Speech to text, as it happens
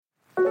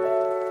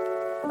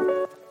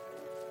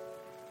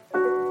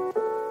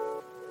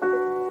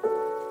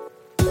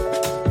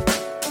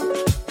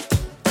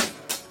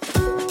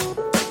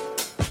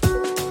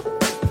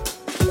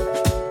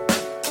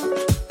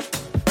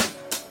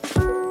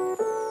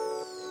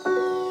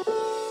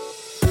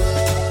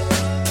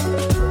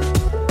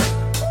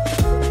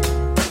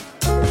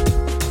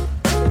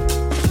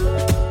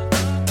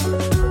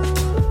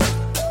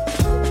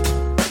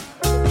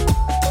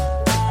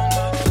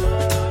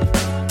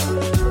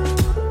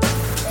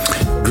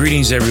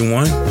Greetings,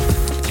 everyone,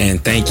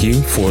 and thank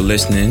you for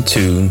listening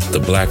to The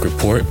Black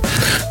Report.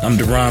 I'm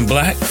Deron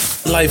Black,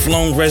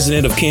 lifelong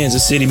resident of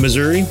Kansas City,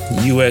 Missouri,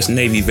 U.S.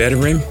 Navy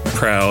veteran,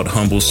 proud,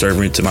 humble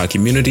servant to my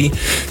community,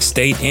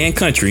 state, and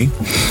country.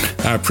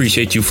 I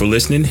appreciate you for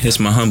listening. It's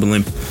my humble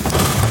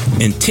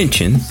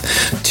intention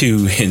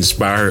to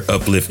inspire,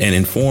 uplift, and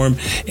inform,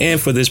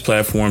 and for this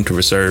platform to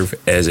serve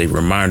as a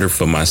reminder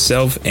for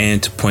myself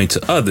and to point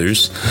to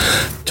others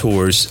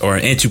towards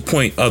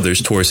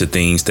the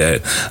things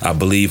that I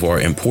believe are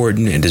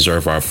important and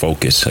deserve our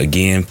focus.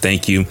 Again,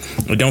 thank you.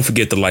 Don't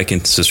forget to like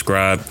and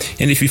subscribe.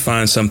 And if you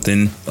find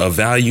something of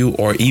value,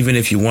 or even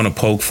if you want to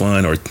poke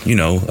fun or,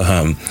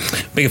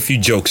 make a few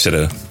jokes at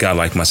a guy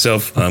like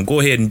myself, go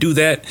ahead and do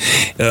that.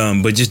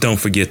 But just don't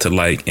forget to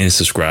like and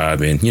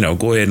subscribe and,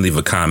 go ahead and leave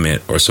a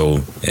comment or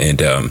so.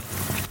 And,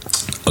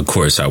 of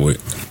course, I would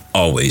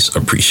always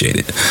appreciate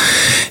it.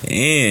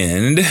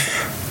 And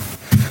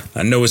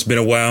I know it's been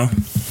a while.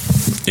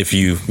 If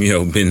you've,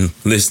 been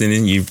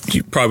listening, you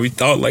probably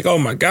thought like, oh,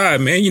 my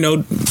God, man,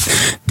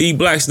 D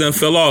Black's done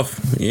fell off.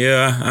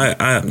 Yeah,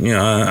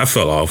 I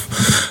fell off.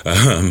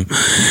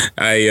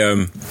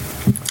 I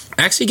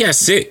actually got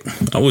sick.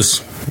 I was,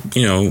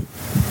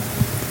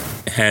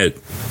 had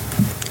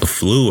a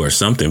flu or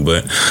something,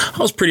 but I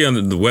was pretty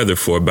under the weather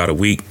for about a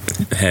week.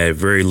 Had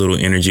very little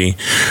energy.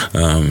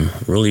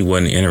 Really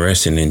wasn't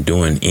interested in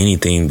doing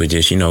anything but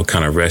just,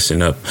 kind of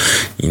resting up.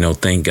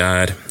 Thank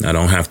God I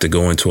don't have to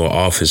go into an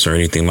office or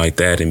anything like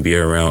that and be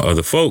around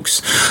other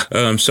folks.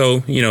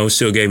 So,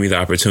 still gave me the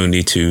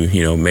opportunity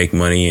to, make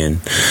money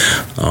and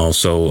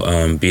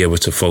also be able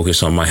to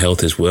focus on my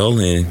health as well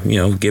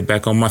and, get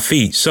back on my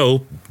feet.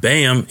 So,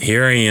 bam,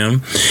 here I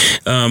am.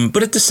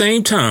 But at the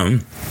same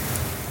time,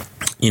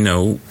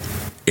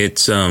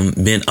 it's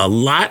been a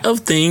lot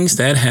of things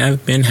that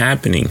have been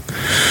happening.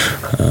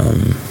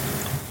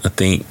 I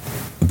think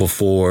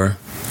before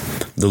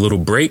the little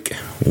break,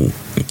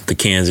 the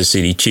Kansas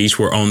City Chiefs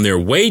were on their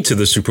way to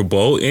the Super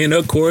Bowl. And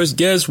of course,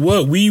 guess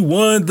what? We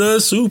won the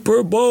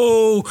Super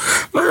Bowl.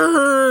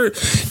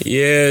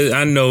 Yeah,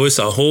 I know it's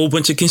a whole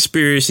bunch of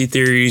conspiracy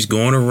theories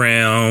going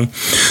around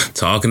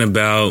talking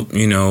about,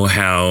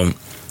 how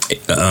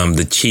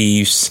the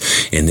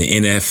Chiefs and the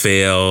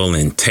NFL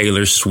and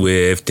Taylor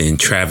Swift and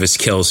Travis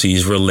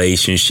Kelce's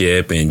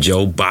relationship and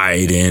Joe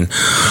Biden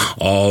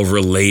all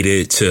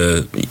related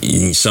to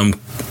some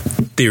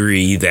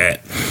theory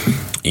that,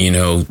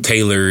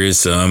 Taylor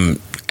is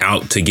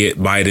out to get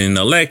Biden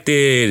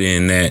elected,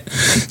 and that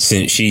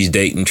since she's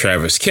dating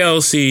Travis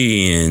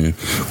Kelce and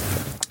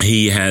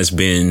he has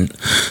been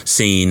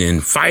seen in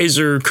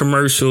Pfizer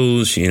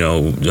commercials,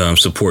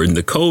 supporting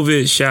the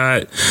COVID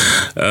shot,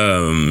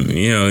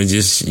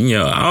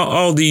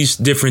 all these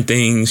different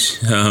things.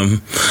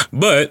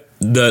 But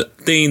the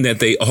thing that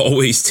they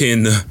always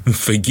tend to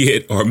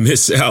forget or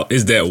miss out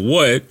is that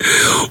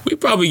we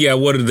probably got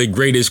one of the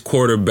greatest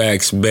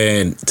quarterbacks,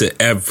 man, to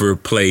ever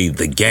play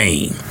the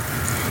game.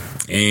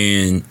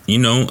 And,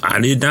 I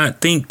did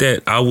not think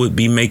that I would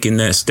be making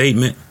that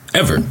statement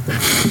ever.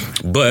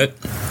 But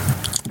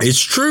it's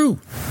true.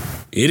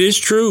 It is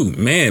true,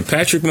 man.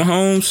 Patrick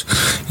Mahomes,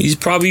 he's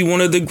probably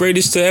one of the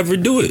greatest to ever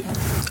do it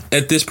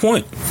at this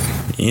point.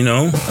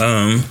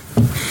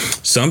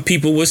 Some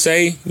people would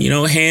say,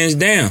 hands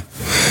down.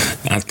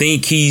 I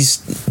think he's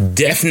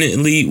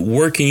definitely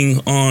working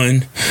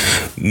on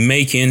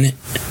making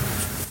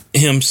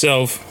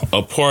himself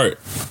a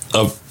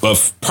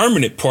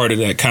permanent part of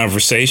that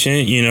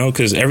conversation,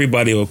 because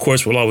everybody, of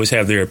course, will always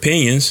have their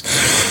opinions.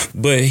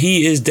 But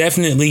he is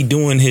definitely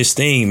doing his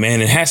thing, man.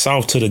 And hats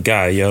off to the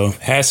guy, yo.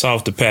 Hats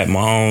off to Pat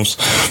Mahomes.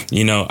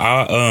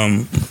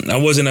 I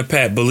wasn't a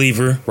Pat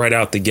believer right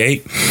out the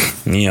gate.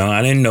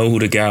 I didn't know who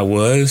the guy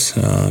was.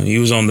 He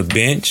was on the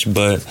bench,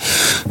 but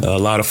a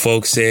lot of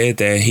folks said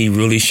that he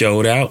really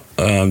showed out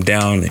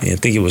down, I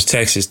think it was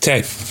Texas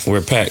Tech,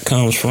 where Pat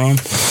comes from.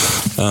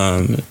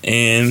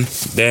 And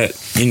that,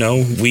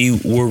 we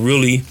were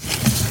really,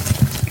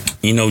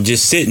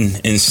 just sitting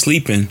and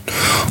sleeping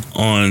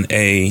on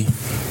a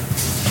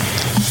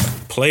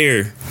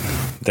player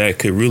that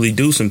could really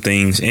do some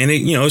things. And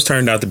it's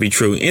turned out to be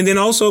true. And then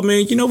also,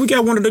 man, we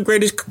got one of the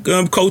greatest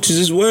coaches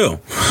as well.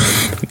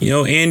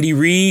 Andy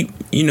Reid,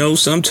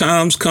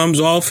 sometimes comes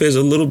off as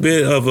a little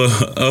bit of a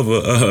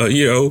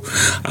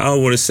I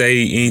don't want to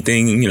say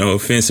anything,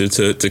 offensive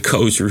to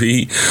Coach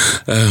Reid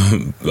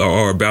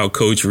or about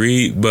Coach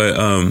Reid. But,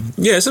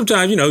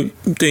 sometimes, you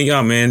think,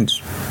 oh, man,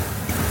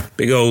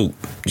 big old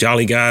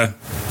jolly guy.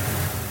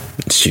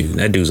 Shoot,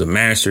 that dude's a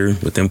master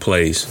with them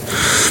plays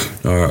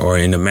or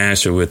in the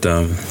master with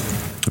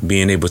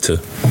being able to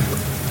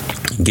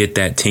get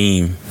that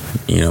team,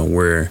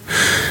 where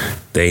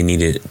they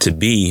needed to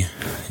be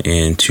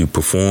and to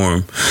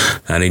perform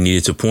how they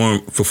needed to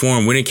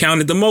perform when it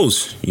counted the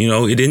most.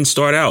 It didn't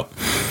start out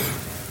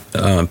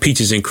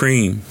peaches and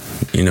cream.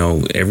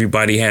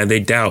 Everybody had their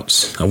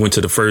doubts. I went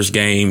to the first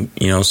game,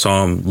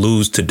 saw them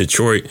lose to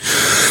Detroit,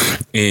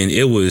 and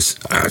it was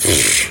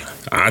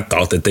I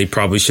thought that they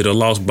probably should have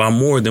lost by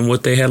more than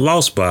what they had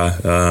lost by.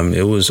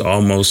 It was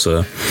almost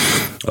a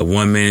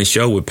one-man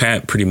show with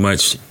Pat pretty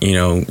much,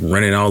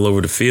 running all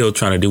over the field,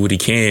 trying to do what he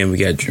can. We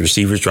got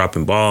receivers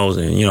dropping balls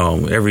and,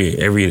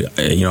 every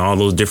all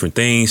those different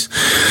things.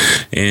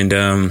 And,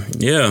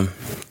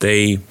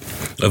 they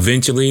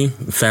eventually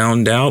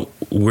found out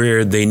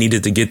where they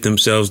needed to get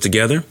themselves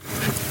together,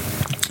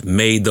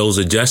 made those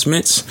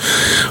adjustments,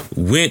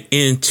 went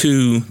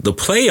into the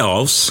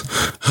playoffs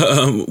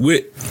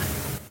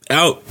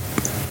without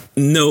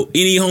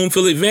any home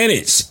field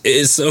advantage.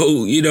 And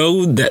so,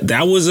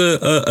 that was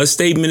a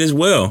statement as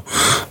well.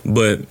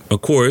 But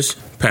of course,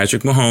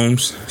 Patrick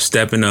Mahomes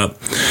stepping up,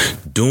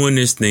 doing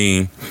this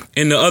thing,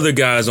 and the other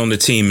guys on the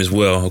team as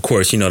well. Of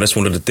course, that's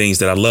one of the things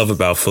that I love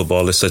about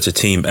football. It's such a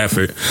team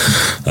effort,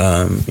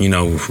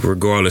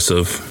 regardless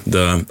of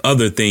the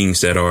other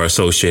things that are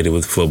associated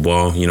with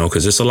football,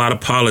 because there's a lot of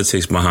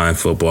politics behind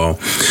football,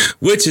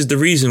 which is the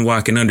reason why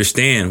I can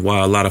understand why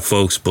a lot of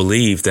folks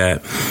believe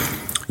that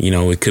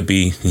it could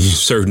be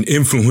certain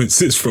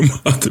influences from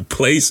other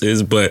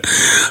places, but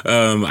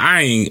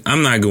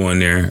I'm not going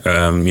there.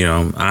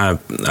 I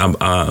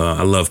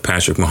love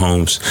Patrick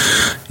Mahomes,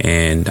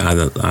 and I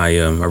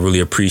really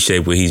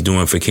appreciate what he's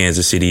doing for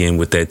Kansas City and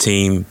with that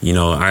team.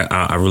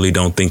 I really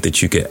don't think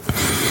that you could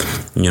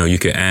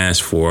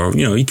ask for,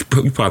 you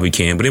probably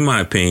can, but in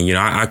my opinion,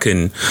 I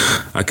couldn't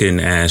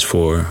ask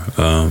for,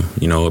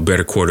 a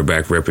better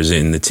quarterback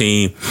representing the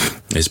team,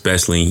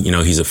 especially,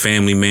 he's a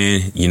family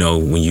man.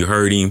 When you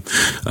heard him,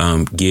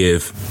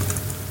 give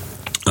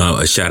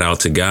a shout out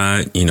to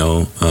God,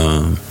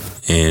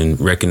 and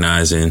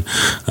recognizing,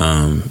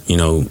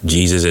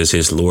 Jesus as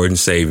his Lord and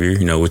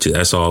Savior, which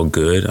that's all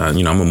good. I'm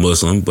a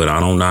Muslim, but I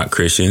don't knock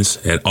Christians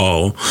at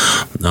all.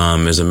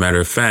 As a matter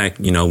of fact,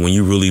 when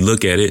you really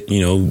look at it,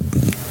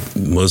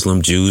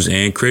 Muslim, Jews,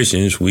 and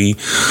Christians, we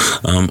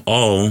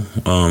all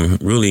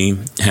really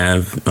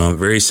have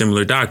very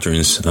similar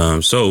doctrines.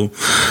 So,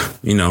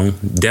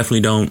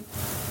 definitely don't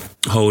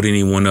hold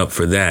anyone up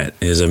for that.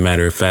 As a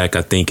matter of fact,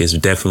 I think it's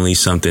definitely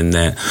something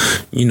that,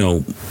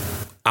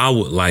 I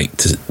would like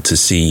to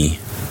see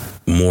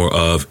more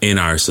of in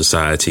our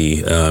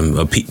society,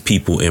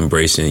 people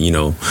embracing,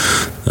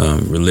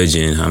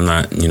 religion. I'm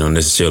not,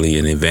 necessarily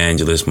an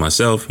evangelist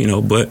myself,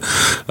 but,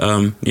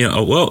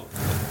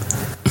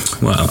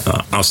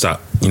 I'll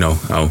stop.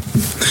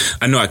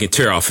 I know I can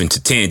tear off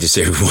into tangents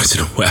every once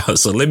in a while.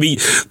 So let me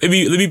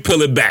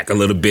pull it back a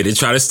little bit and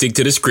try to stick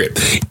to the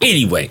script.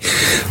 Anyway,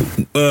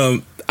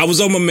 I was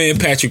on my man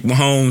Patrick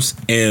Mahomes,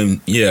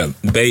 and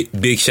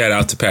big shout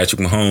out to Patrick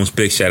Mahomes,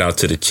 big shout out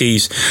to the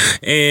Chiefs.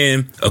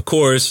 And of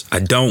course, I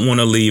don't want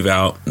to leave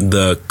out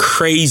the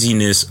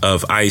craziness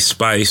of Ice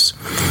Spice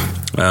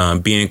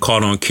being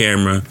caught on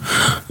camera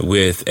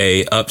with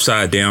a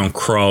upside down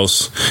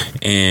cross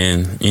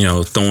and,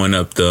 throwing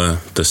up the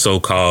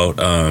so-called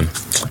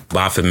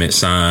Baphomet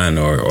sign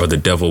or the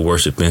devil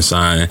worshiping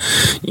sign.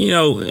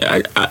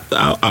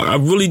 I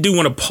really do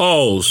want to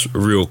pause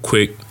real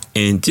quick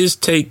and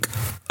just take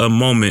a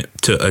moment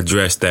to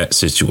address that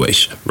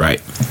situation,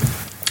 right?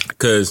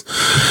 Because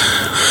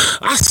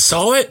I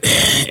saw it,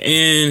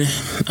 and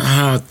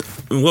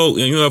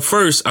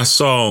first I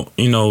saw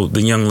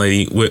the young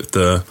lady with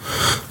the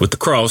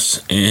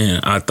cross, and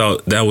I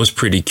thought that was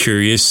pretty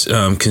curious,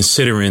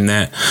 considering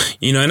that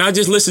and I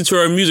just listened to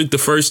her music the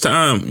first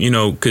time,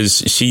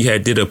 because she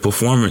had did a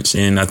performance,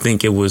 and I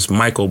think it was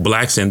Michael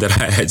Blackson that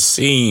I had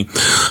seen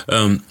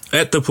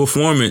at the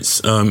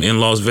performance in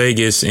Las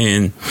Vegas,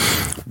 and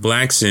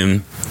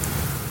Blackson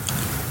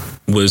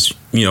was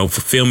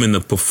filming the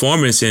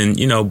performance, and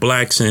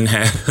Blackson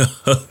had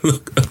a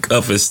look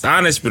of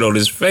astonishment on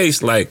his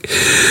face, like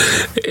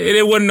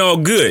it wasn't all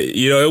good.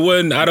 It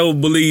wasn't. I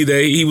don't believe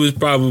that he was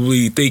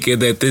probably thinking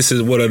that this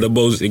is one of the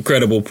most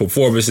incredible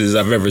performances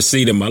I've ever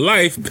seen in my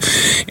life.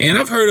 And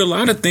I've heard a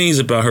lot of things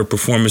about her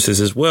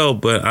performances as well,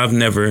 but I've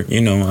never,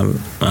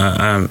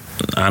 I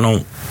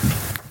don't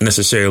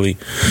necessarily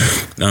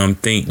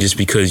think just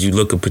because you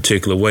look a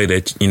particular way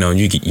that you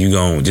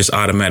gonna just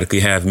automatically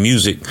have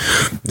music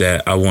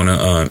that I want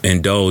to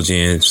indulge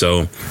in.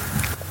 So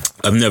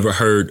I've never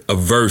heard a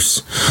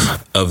verse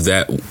of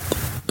that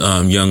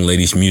young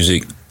lady's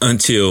music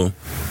until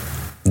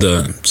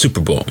the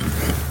Super Bowl,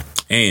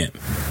 and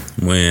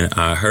when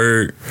I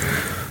heard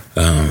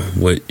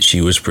what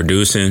she was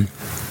producing,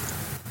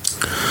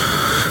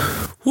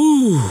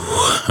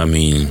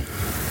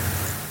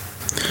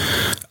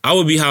 I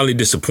would be highly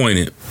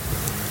disappointed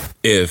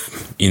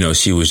if,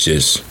 she was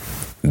just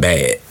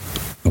bad.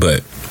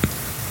 But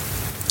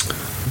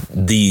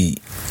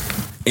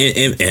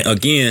and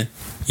again,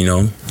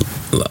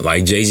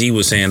 like Jay-Z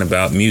was saying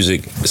about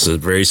music, it's a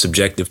very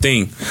subjective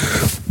thing.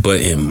 But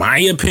in my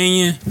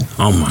opinion,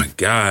 oh my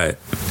God,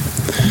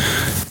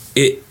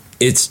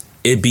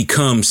 it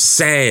becomes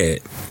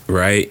sad,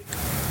 right?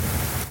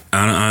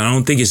 I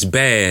don't think it's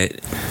bad,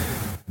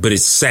 but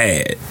it's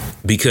sad.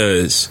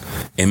 Because,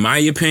 in my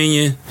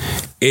opinion,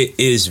 it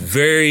is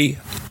very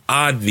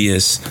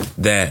obvious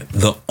that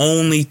the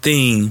only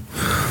thing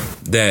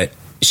that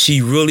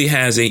she really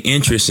has an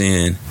interest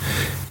in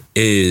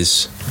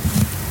is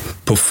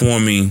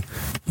performing,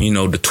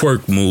 the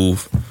twerk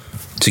move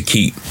to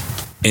keep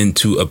and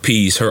to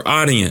appease her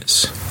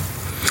audience.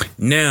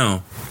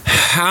 Now,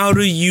 how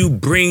do you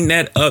bring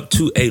that up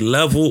to a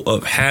level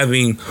of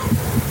having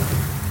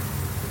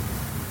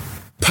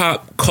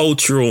pop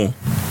cultural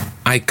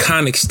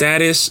iconic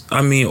status?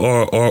 I mean,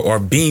 or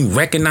being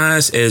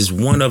recognized as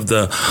one of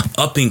the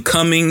up and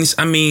comings.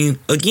 I mean,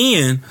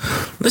 again,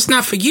 let's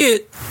not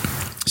forget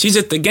she's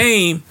at the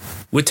game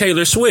with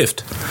Taylor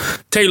Swift.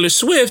 Taylor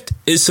Swift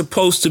is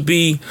supposed to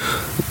be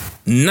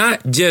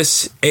not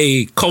just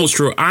a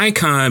cultural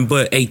icon,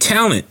 but a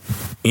talent,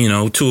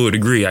 to a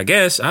degree, I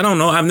guess. I don't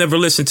know. I've never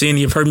listened to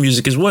any of her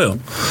music as well.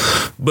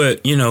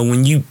 But,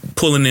 when you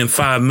pulling in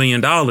 $5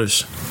 million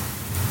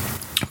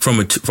for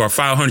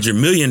 $500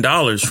 million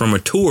from a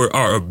tour,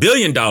 or $1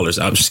 billion,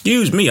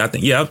 excuse me, I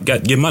think, I've got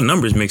to get my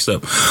numbers mixed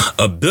up.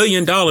 $1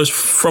 billion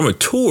from a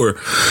tour,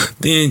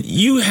 then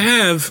you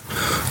have,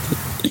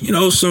 you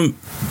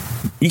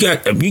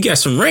got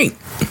some rank,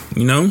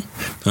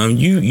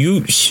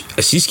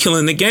 she's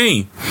killing the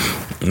game.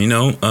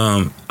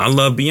 I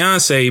love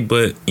Beyonce,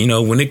 but,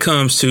 when it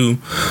comes to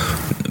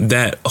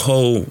that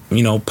whole,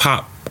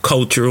 pop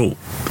cultural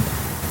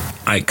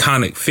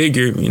iconic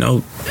figure,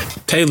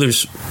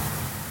 Taylor's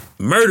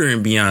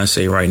murdering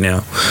Beyonce right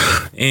now.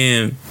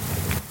 And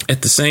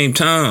at the same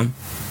time,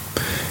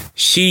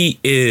 she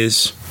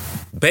is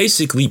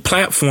basically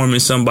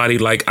platforming somebody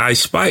like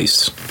Ice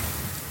Spice,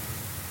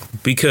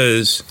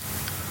 because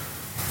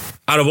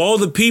out of all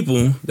the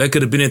people that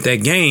could have been at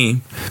that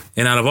game,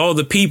 and out of all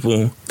the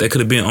people that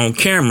could have been on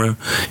camera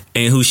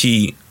and who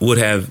she would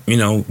have,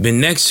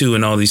 been next to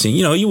and all these things,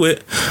 you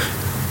would,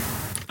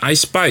 Ice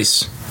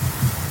Spice,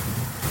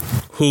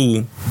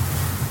 who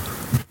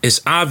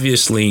is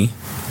obviously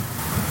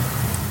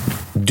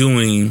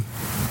doing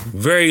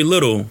very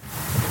little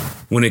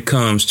when it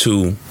comes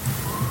to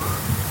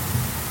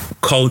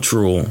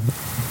cultural,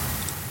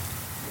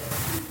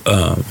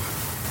 I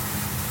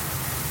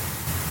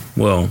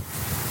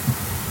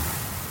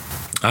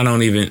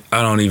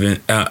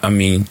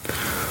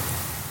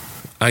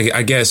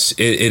guess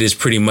it is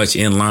pretty much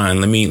in line.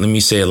 Let me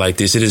say it like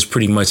this. It is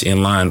pretty much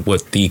in line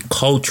with the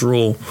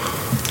cultural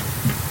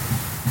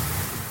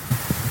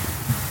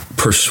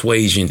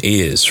persuasion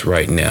is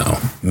right now,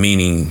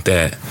 meaning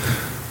that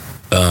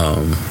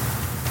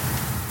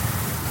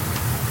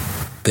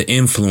the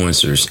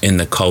influencers in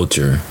the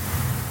culture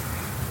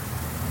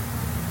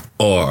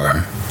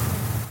are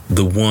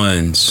the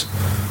ones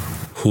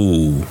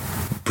who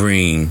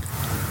bring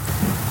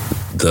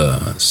the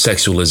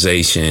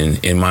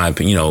sexualization, in my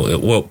opinion,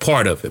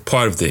 part of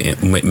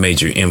the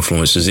major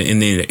influences in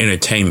the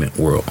entertainment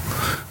world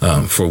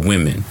for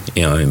women,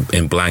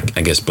 in black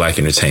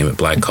entertainment,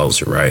 black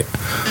culture, right?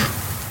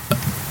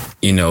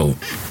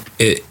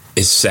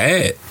 It's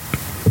sad.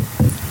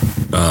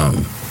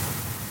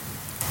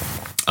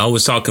 I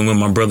was talking with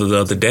my brother the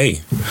other day,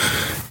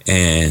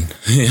 and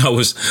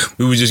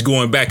we were just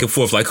going back and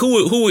forth, like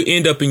who would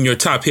end up in your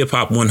top hip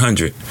hop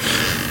 100,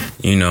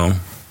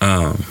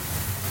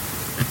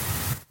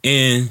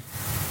 and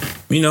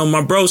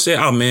my bro said,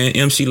 "Oh man,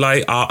 MC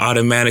Lyte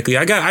automatically.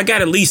 I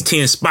got at least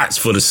 10 spots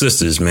for the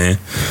sisters, man.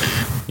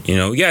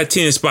 We got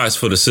 10 spots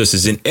for the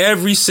sisters, and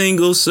every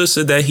single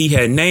sister that he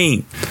had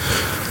named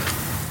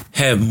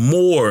had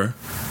more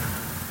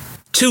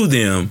to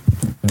them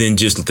than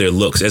just their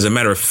looks. As a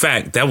matter of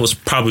fact, that was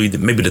probably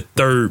maybe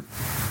the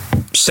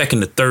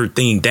second to third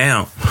thing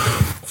down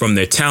from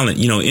their talent.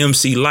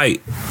 MC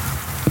Lyte,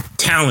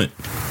 talent.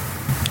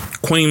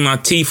 Queen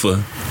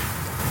Latifah,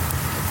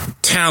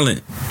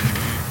 talent.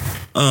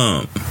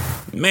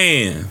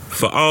 Man,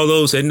 for all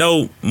those that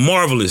know,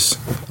 Marvelous,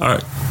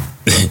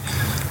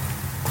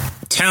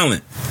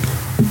 talent.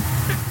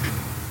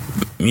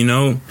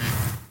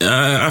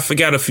 I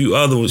forgot a few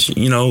others.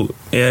 Man,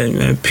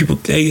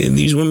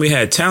 these women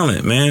had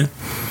talent, man.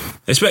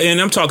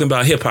 And I'm talking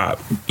about hip hop.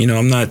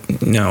 I'm not,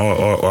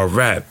 or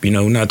rap.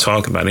 Not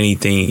talking about any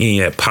of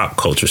that pop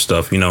culture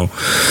stuff.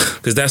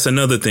 Because that's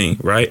another thing,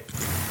 right?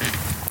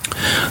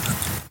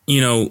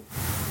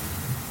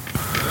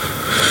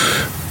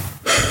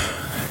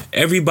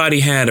 Everybody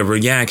had a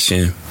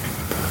reaction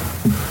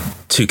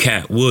to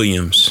Cat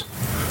Williams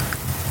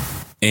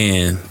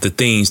and the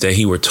things that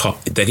he was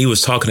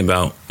talking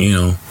about,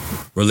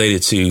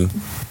 related to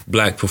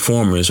black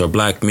performers or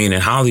black men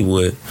in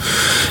Hollywood,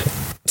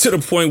 to the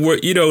point where,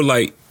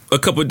 like a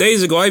couple of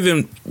days ago, I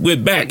even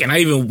went back and I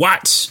even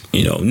watched,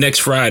 Next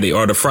Friday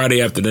or the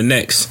Friday after the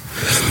next.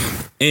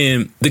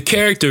 And the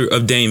character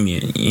of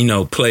Damien,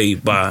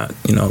 played by,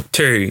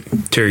 Terry,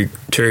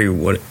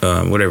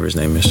 whatever his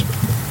name is.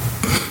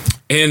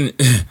 And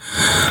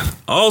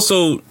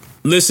also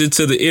listened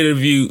to the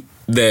interview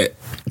that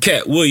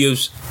Cat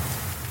Williams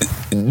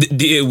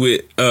did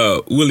with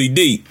Willie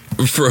D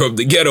from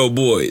the Ghetto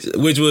Boys,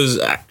 which was,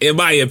 in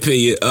my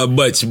opinion, a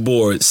much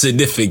more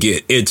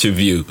significant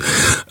interview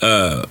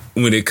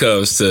when it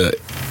comes to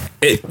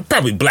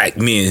probably black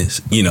men,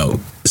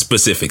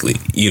 specifically,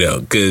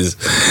 because,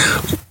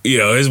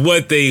 it's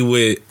one thing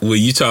when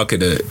you talking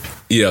to,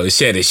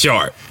 Shannon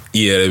Sharpe,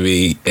 You know what I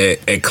mean?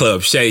 At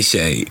Club Shay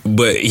Shay.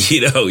 But,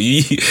 you know,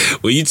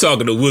 when you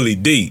talking to Willie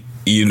D,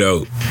 you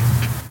know,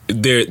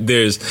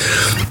 there's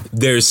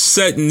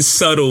certain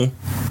subtle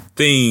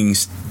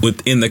things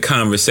within the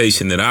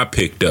conversation that I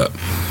picked up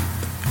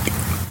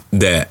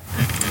that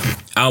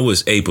I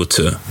was able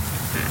to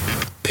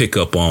pick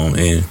up on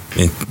and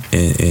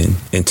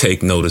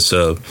take notice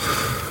of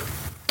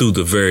through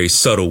the very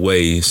subtle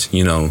ways,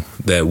 you know,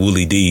 that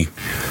Willie D,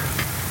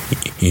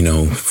 you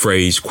know,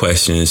 phrase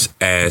questions,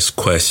 ask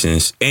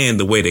questions, and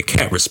the way that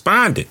Cat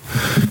responded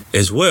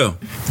as well.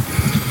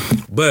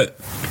 But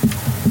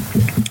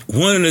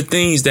one of the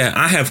things that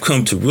I have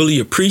come to really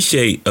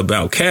appreciate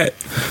about Cat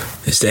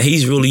is that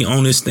he's really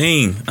on his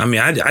thing. I mean,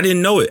 I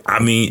didn't know it.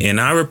 I mean,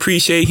 and I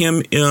appreciate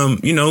him,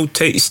 you know,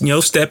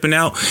 stepping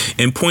out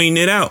and pointing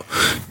it out,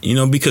 you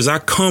know, because I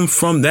come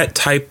from that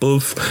type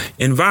of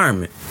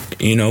environment,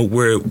 you know,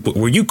 where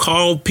you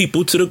call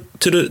people to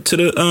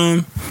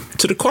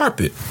the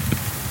carpet.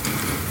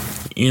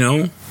 You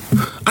know,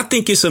 I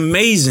think it's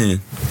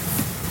amazing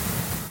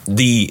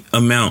the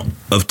amount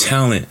of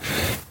talent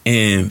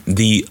and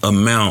the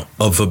amount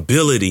of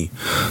ability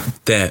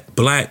that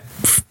Black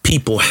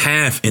people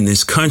have in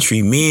this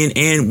country, men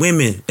and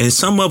women, and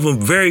some of them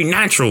very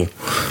natural,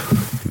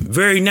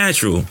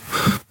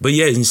 but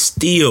yet and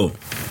still,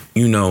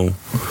 you know,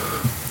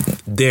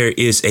 there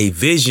is a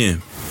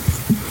vision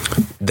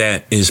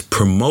that is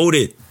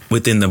promoted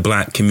within the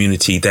Black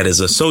community that is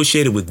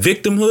associated with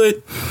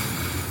victimhood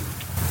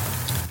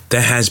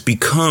that has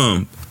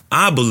become,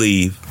 I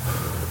believe,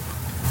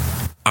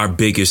 our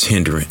biggest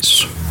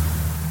hindrance.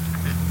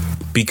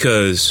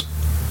 Because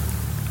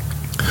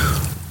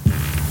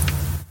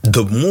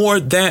the more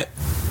that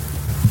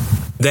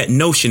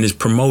notion is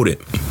promoted,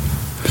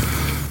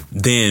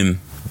 then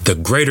the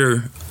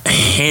greater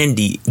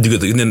the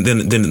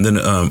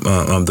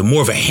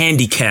more of a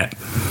handicap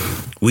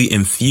we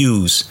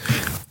infuse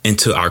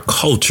into our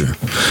culture.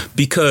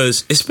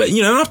 Because it's,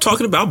 you know, I'm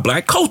talking about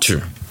Black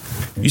culture.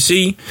 You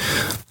see,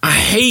 I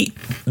hate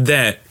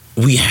that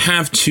we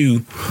have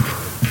to,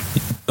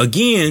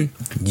 again,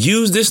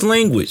 use this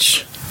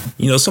language.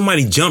 You know,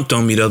 somebody jumped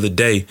on me the other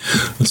day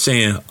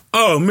saying,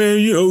 oh, man,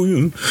 you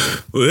know,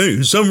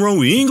 something wrong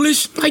with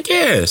English? Like,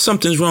 yeah,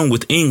 something's wrong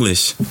with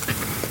English.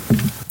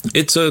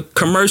 It's a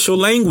commercial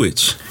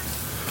language.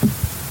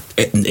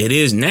 It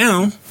is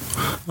now.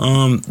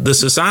 The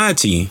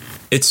society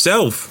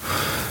itself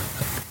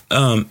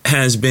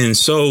has been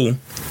so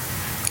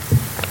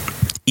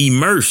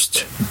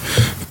immersed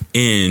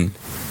in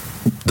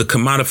the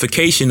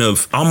commodification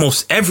of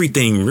almost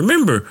everything.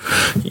 Remember,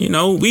 you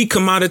know,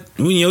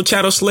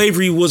 chattel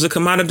slavery was a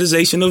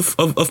commoditization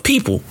of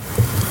people.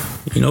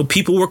 You know,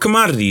 people were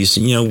commodities.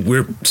 You know,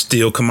 we're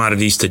still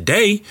commodities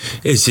today.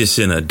 It's just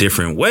in a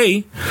different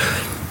way.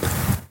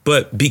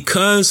 But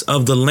because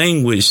of the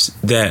language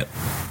that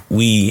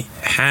we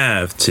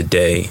have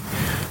today,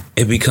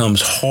 it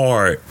becomes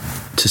hard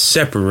to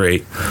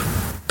separate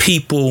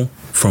people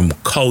from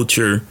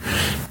culture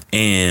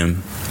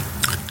and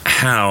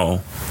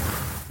how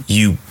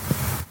you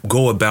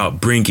go about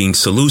bringing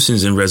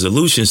solutions and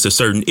resolutions to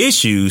certain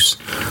issues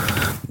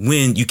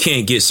when you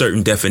can't get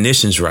certain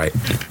definitions right.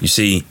 You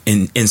see,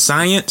 in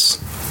science,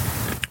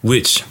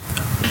 which,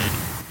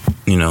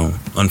 you know,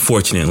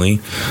 unfortunately,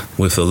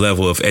 with the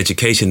level of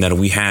education that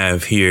we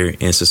have here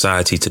in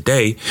society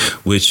today,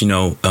 which, you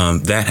know,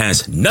 that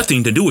has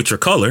nothing to do with your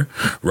color,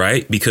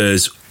 right?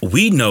 Because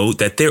we know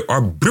that there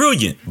are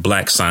brilliant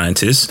Black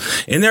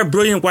scientists and there are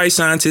brilliant white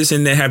scientists,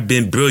 and there have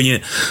been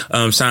brilliant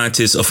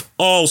scientists of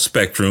all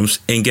spectrums.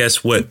 And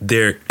guess what?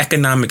 Their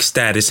economic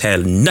status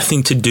had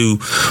nothing to do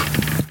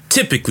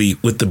typically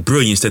with the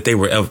brilliance that they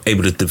were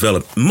able to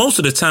develop. Most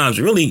of the times,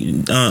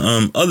 really,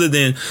 other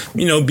than,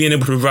 you know, being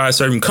able to provide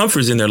certain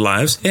comforts in their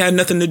lives, it had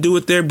nothing to do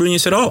with their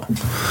brilliance at all.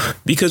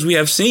 Because we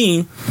have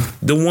seen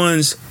the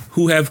ones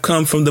who have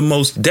come from the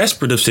most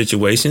desperate of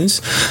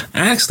situations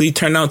actually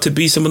turn out to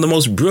be some of the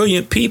most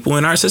brilliant people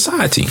in our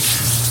society.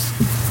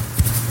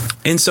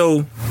 And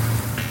so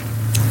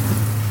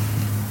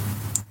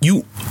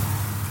you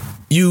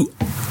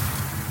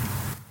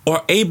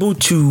are able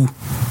to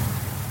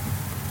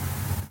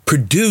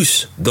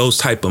produce those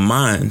type of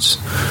minds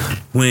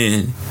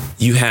when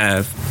you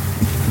have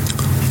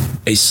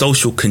a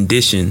social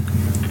condition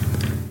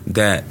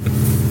that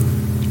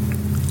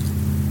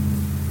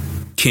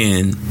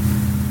can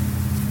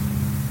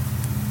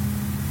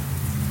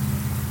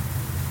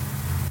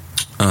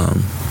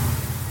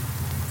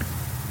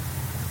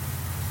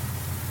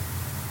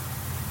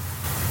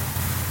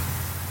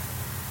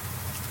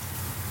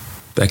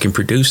that can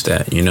produce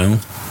that, you know.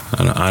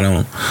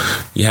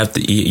 You have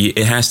to,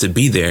 it has to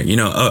be there, you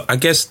know. I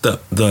guess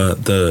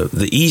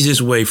the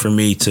easiest way for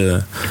me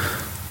to,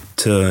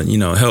 you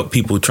know, help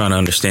people trying to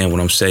understand what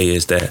I'm saying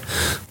is that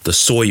the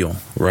soil,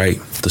 right?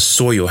 The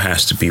soil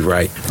has to be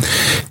right.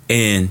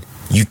 And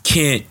you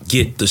can't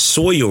get the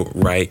soil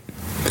right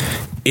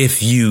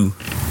if you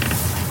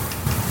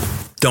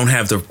don't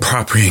have the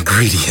proper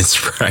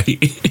ingredients, right?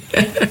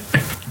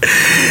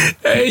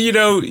 You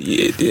know,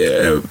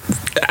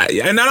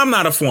 and I'm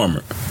not a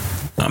farmer.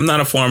 I'm not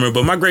a farmer,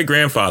 but my great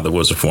grandfather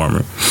was a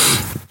farmer,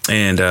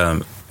 and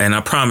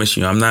I promise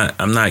you, I'm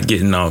not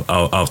getting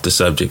off the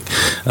subject.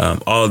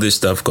 All of this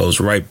stuff goes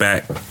right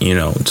back,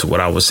 to what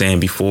I was saying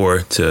before,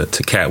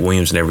 to Cat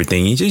Williams and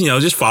everything. You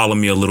just follow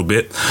me a little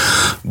bit.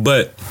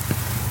 But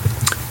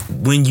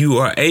when you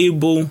are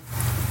able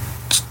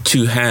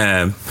to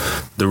have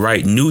the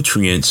right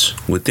nutrients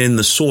within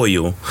the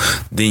soil,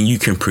 then you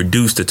can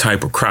produce the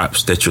type of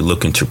crops that you're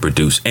looking to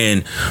produce.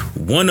 And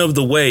one of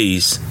the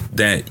ways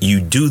that you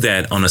do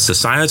that on a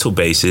societal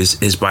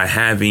basis is by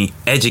having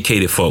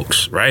educated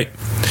folks, right?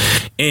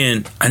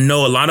 And I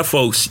know a lot of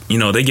folks,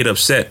 they get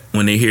upset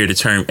when they hear the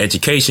term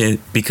education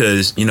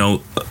because,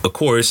 of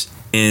course,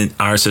 in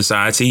our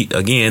society,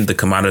 again, the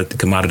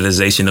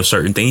commoditization of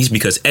certain things,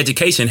 because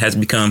education has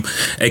become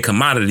a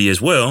commodity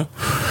as well.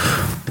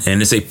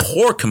 And it's a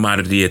poor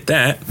commodity at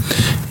that,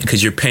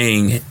 because you're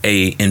paying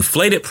a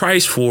inflated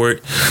price for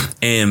it,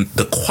 and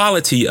the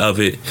quality of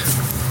it.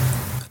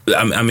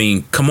 I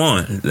mean, come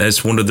on.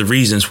 That's one of the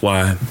reasons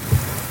why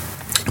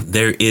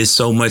there is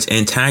so much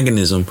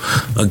antagonism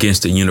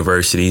against the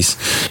universities.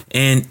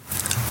 And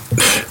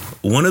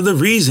one of the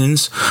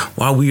reasons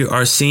why we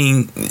are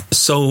seeing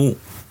so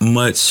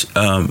much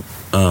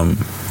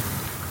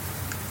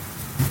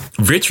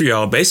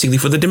vitriol basically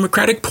for the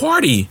Democratic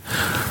Party,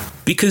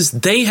 because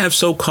they have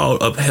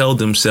so-called upheld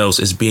themselves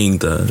as being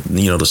the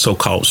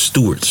so-called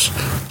stewards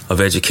of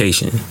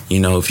education.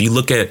 If you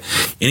look at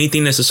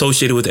anything that's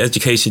associated with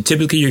education,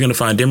 typically you're going to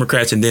find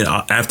Democrats, and then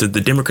after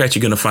the Democrats,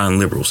 you're going to find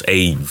liberals,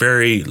 a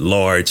very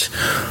large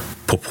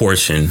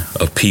proportion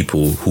of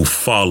people who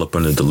fall up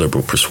under the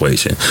liberal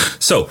persuasion.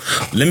 So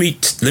let me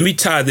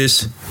tie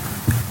this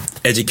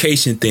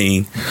education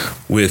thing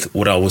with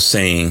what I was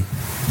saying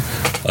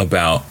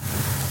about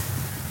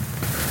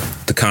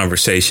the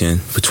conversation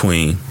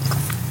between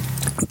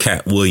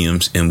Cat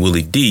Williams and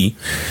Willie D,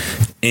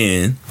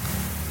 and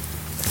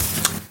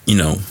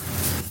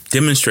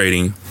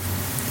demonstrating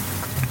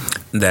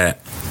that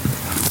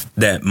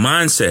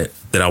mindset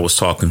that I was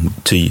talking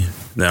to you,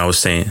 that I was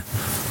saying,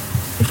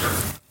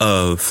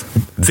 of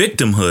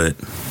victimhood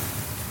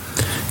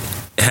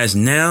has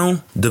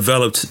now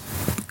developed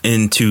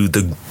into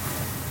the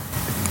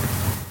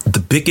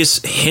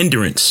biggest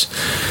hindrance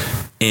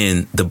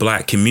in the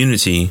Black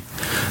community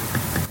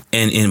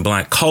and in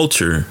Black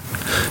culture,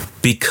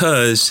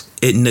 because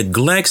it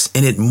neglects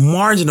and it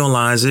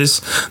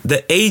marginalizes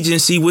the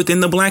agency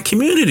within the Black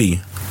community.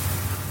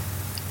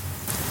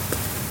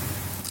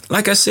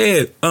 Like I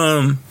said,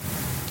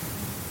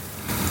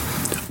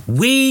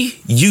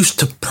 we used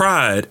to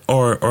pride,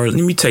 or let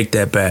me take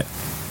that back.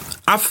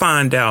 I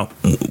find out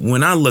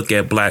when I look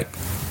at Black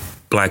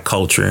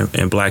culture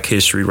and Black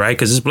history, right?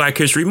 Because it's Black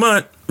History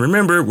Month.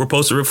 Remember, we're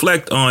supposed to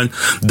reflect on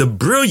the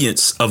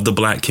brilliance of the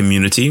Black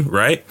community,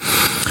 right?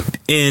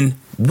 And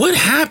what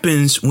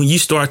happens when you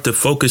start to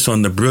focus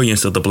on the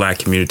brilliance of the Black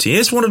community?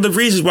 It's one of the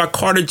reasons why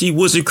Carter G.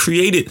 Woodson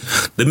created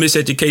the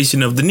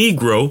miseducation of the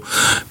Negro,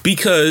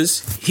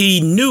 because he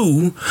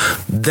knew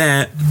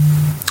that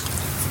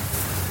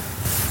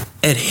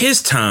at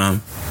his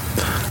time,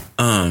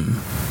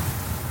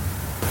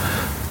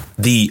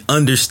 the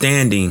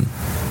understanding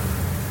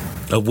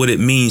of what it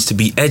means to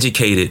be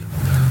educated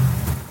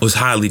was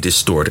highly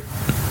distorted.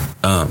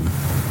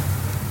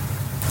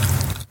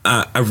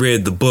 I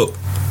read the book,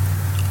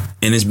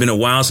 and it's been a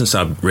while since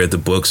I read the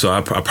book, so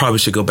I probably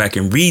should go back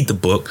and read the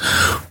book.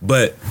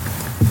 But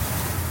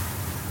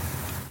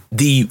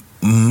the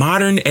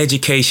modern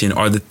education,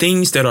 are the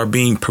things that are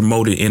being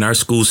promoted in our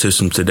school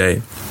system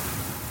today,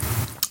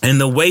 and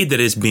the way that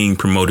it's being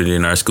promoted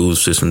in our school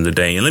system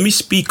today. And let me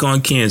speak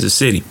on Kansas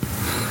City.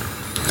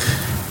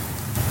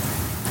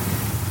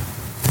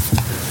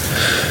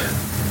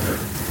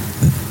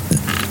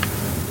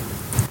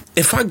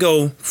 If I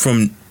go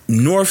from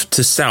north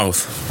to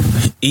south,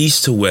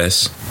 east to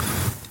west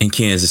in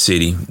Kansas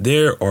City,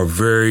 there are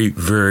very,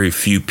 very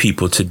few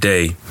people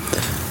today,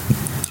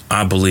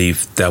 I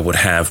believe, that would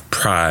have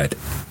pride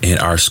in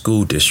our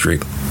school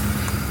district.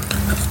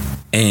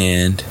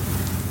 And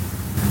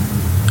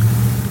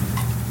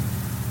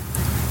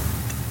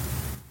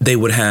they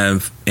would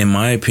have, in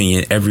my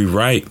opinion, every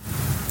right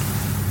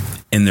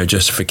in their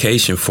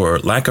justification for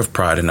lack of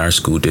pride in our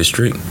school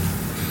district.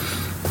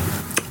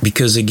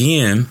 Because,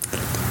 again,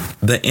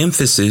 the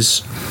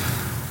emphasis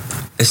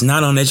is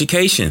not on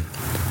education.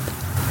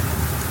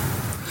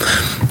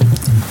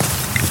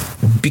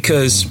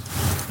 Because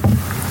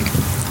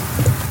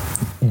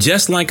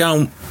just like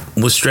I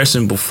was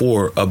stressing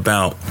before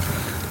about,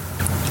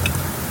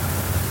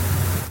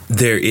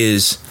 there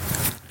is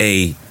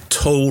a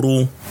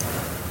total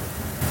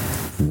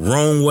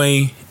wrong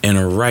way and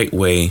a right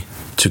way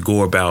to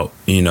go about,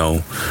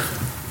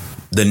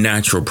 the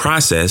natural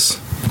process,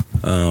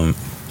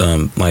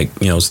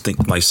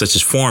 such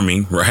as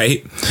farming,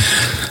 right?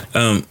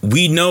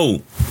 We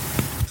know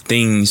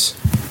things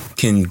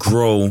can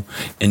grow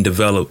and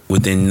develop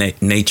within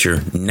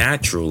nature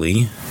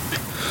naturally.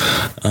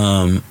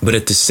 But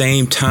at the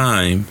same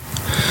time,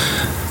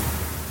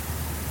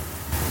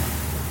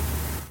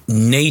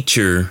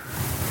 nature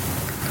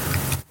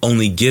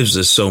only gives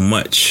us so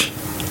much.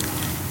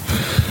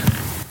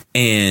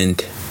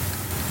 And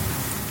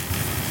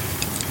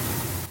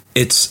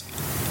it's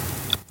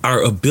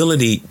our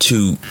ability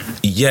to,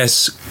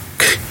 yes,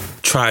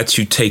 try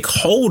to take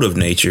hold of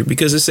nature,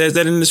 because it says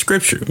that in the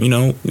scripture,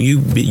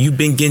 you've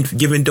been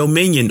given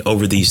dominion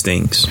over these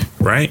things,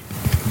 right?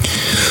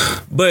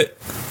 But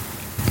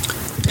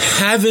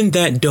having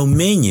that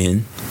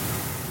dominion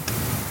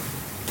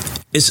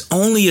is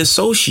only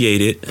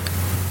associated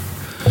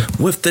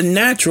with the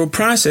natural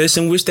process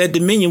in which that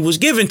dominion was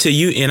given to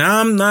you. And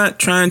I'm not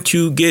trying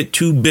to get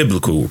too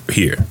biblical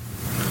here.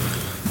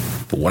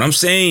 But what I'm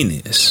saying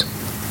is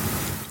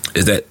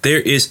that there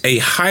is a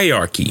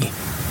hierarchy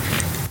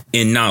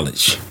in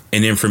knowledge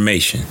and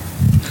information.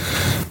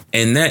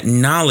 And that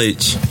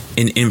knowledge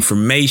and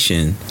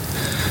information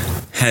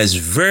has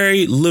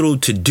very little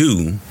to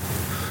do,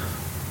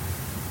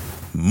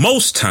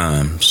 most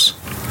times,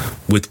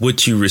 with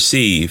what you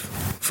receive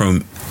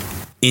from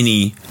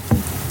any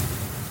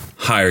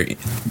higher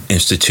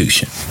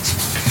institution.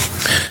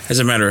 As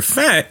a matter of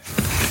fact,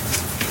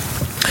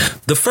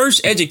 the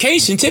first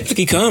education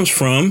typically comes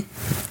from,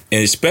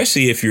 and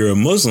especially if you're a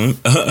Muslim,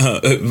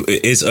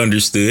 it's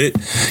understood,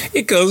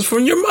 it comes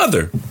from your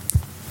mother.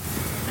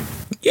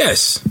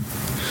 Yes.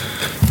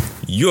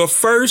 Your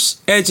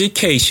first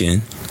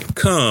education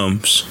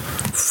comes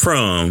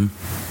from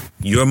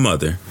your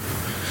mother.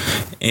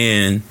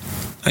 And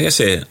like I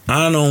said,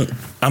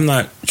 I'm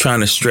not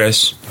trying to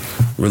stress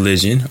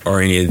religion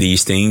or any of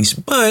these things,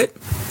 but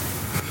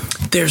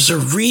there's a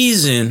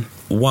reason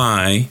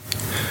why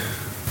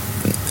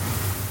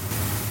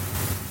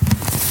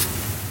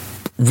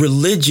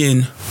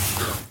religion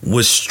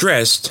was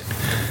stressed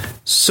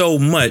so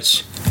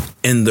much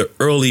in the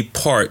early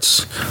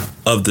parts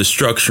of the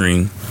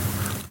structuring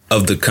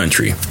of the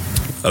country,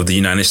 of the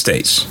United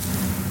States.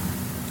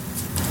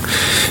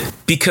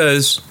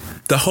 Because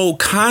the whole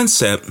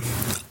concept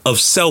of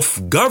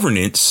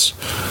self-governance,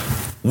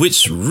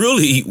 which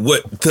really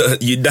what the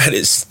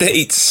United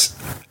States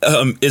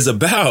is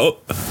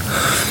about,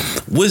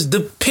 was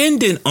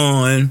dependent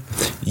on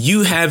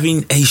you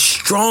having a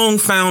strong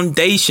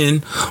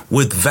foundation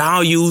with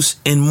values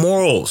and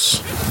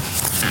morals.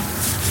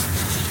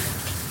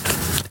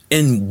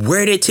 And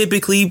where did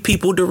typically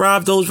people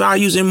derive those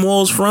values and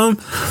morals from?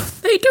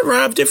 They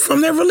derived it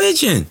from their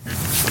religion.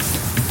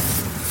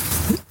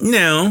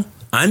 Now,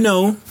 I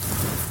know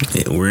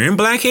we're in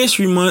Black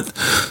History Month,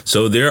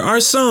 so there are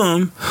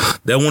some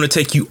that want to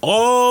take you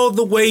all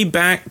the way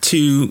back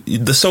to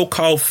the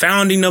so-called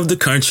founding of the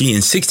country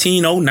in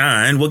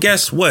 1609. Well,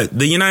 guess what?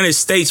 The United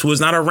States was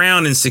not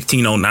around in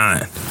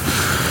 1609.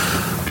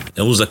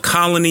 It was a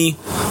colony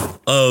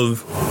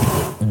of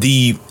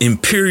the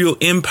Imperial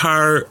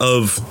Empire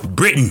of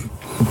Britain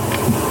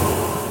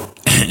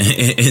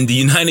and the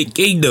United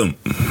Kingdom.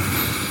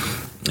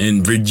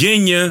 And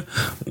Virginia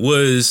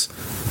was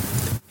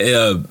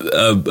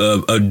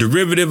a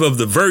derivative of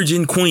the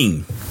Virgin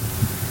Queen,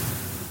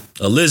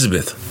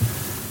 Elizabeth.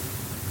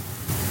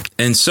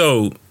 And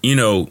so,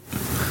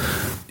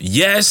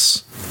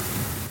 yes,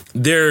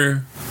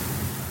 there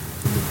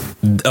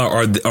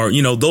are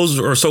those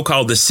are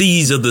so-called the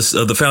seeds of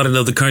the founding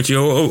of the country,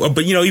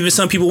 but even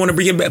some people want to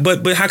bring it back.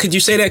 But how could you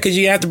say that? Because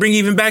you have to bring it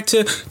even back to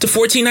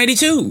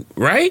 1492,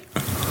 right?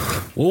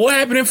 Well, what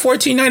happened in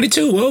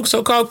 1492? Well,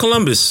 so-called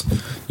Columbus,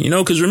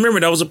 because remember,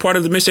 that was a part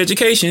of the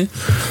miseducation.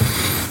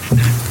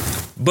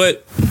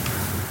 But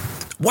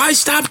why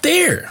stop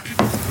there?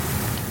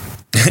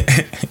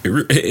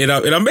 And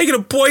I'm making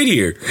a point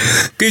here,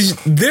 because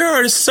there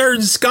are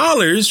certain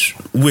scholars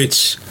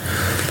which,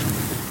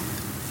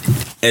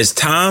 as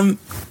time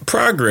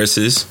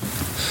progresses,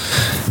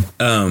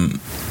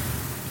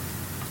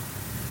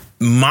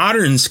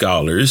 modern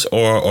scholars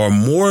or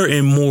more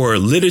and more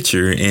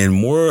literature and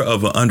more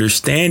of an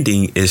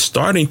understanding is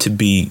starting to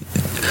be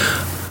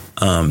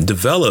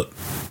developed,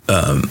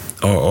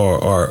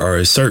 or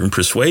a certain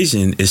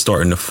persuasion is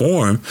starting to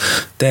form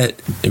that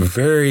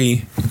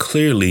very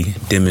clearly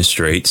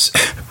demonstrates,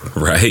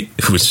 right,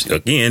 which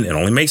again, it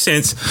only makes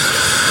sense,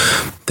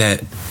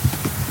 that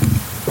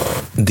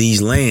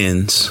these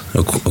lands,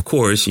 of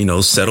course,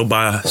 settled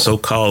by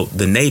so-called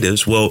the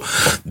natives. Well,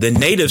 the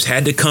natives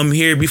had to come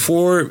here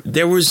before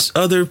there was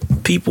other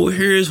people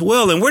here as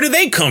well. And where did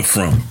they come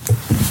from?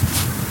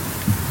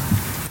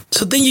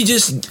 So then you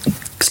just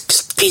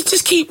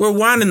keep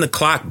rewinding the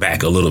clock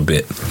back a little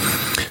bit,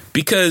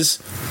 because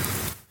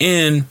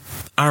in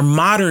our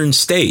modern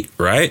state,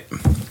 right,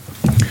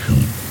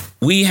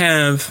 we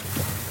have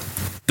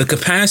the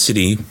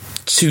capacity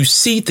to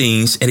see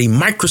things at a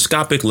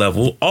microscopic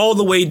level, all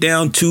the way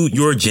down to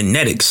your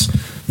genetics,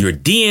 your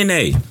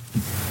DNA.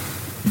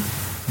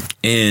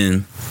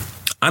 And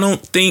I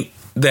don't think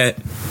that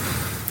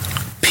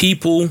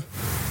people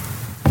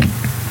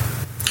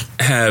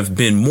have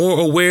been more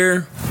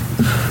aware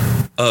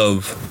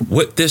of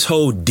what this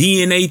whole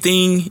DNA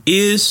thing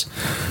is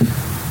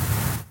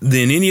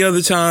than any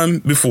other time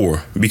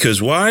before.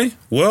 Because why?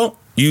 Well,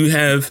 you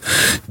have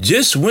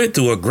just went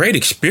through a great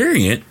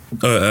experience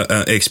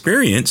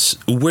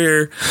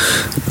where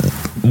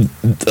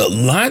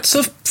lots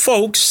of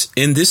folks,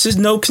 and this is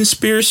no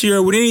conspiracy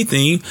or with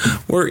anything,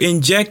 were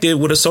injected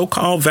with a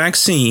so-called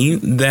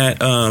vaccine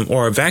that,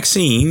 or a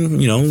vaccine,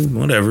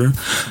 whatever.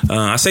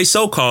 I say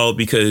so-called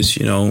because,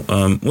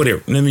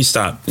 whatever. Let me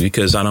stop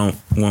because I don't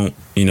want,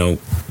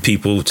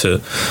 people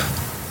to,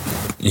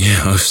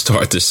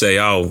 start to say,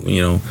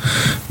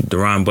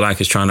 Deron Black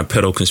is trying to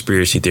peddle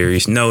conspiracy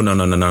theories. No.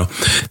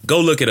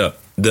 Go look it up.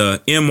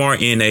 The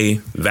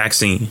mRNA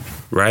vaccine,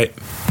 right?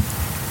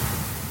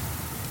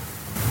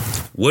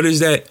 What does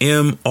that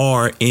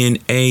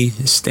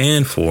mRNA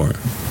stand for?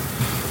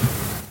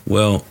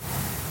 Well,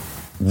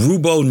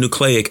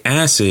 ribonucleic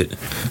acid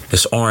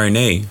is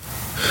RNA,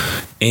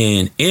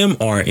 and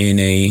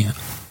mRNA,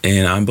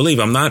 and I believe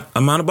I'm not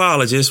a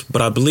biologist,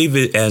 but I believe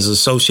it as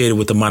associated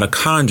with the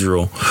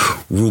mitochondrial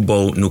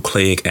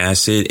ribonucleic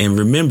acid. And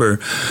remember,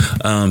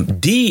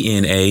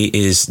 DNA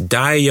is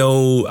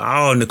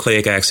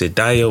nucleic acid.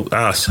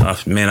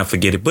 I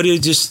forget it, but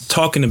it's just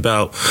talking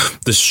about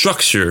the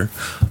structure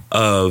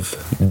of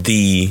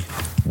the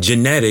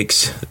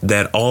genetics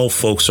that all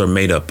folks are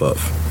made up of.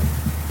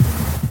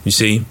 You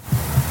see,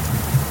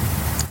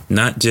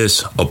 not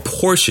just a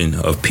portion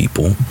of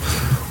people.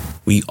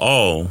 We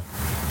all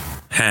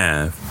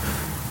have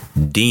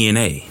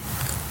DNA.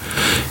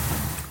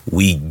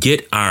 We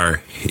get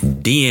our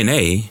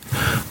DNA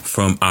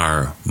from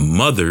our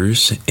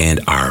mothers and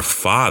our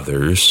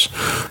fathers,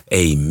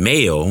 a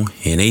male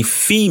and a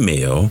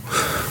female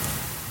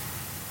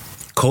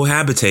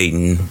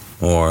cohabitating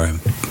or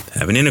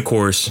having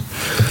intercourse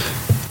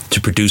to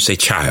produce a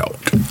child,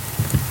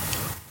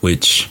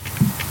 which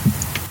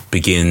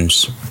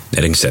begins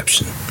at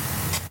inception.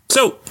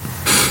 So,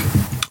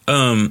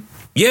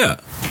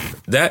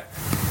 that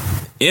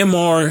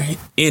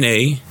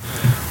mRNA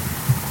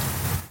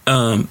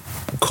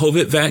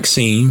COVID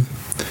vaccine,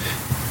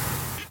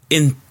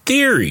 in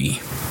theory,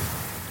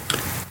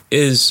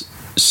 is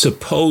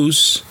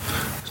supposed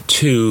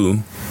to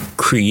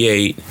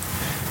create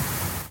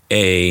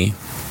a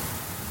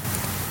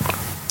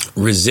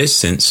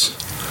resistance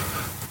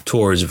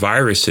towards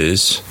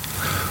viruses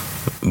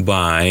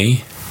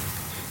by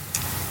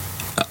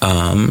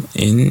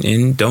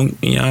and don't,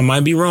 I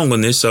might be wrong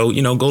on this, so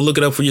go look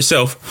it up for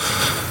yourself.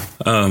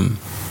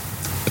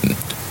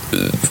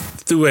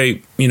 Through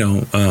a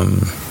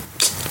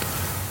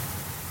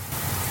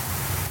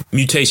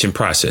mutation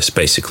process,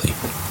 basically.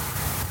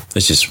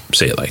 Let's just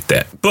say it like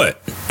that.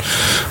 But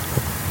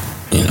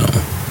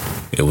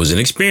it was an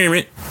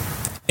experiment,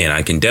 and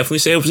I can definitely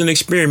say it was an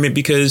experiment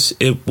because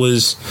it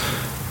was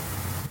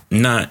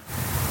not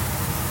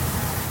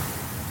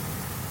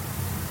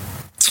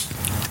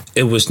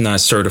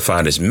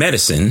certified as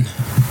medicine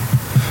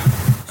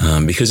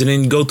because it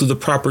didn't go through the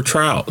proper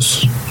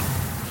trials.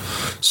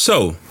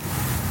 So,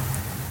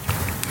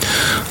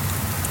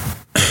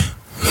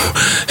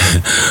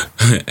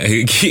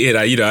 again,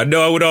 I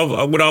know I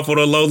went off on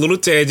a low little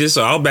tangent,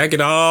 so I'll back it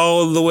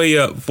all the way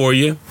up for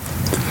you.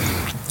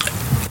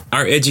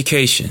 Our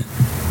education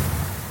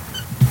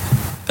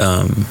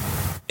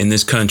in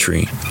this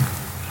country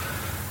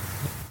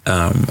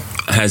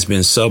has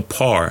been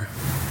subpar,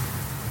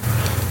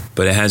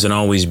 but it hasn't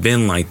always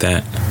been like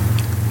that.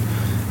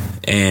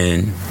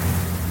 And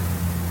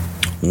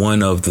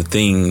one of the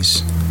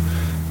things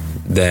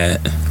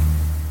that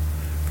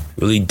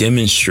really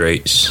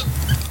demonstrates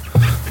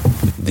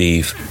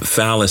the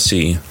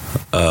fallacy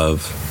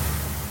of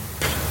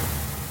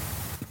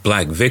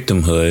Black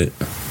victimhood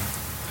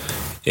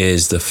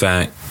is the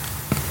fact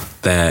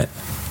that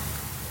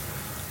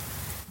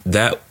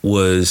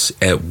was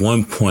at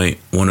one point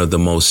one of the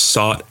most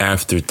sought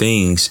after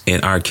things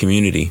in our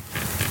community,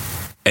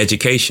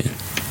 education.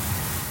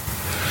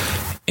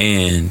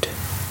 And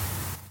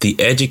the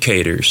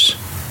educators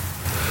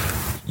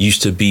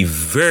used to be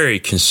very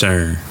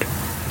concerned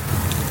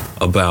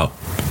about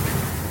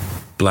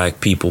Black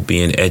people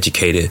being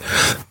educated.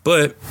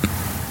 But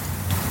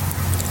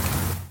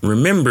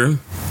remember,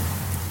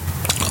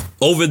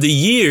 over the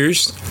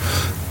years,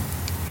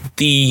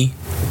 the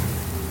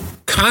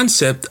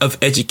concept of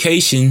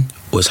education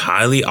was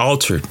highly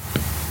altered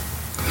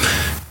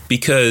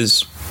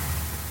because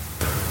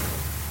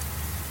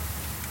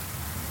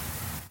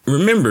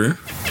remember,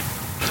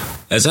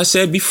 as I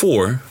said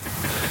before,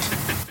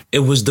 it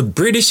was the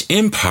British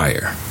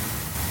Empire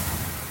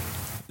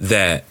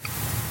that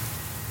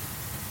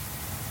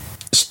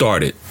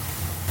started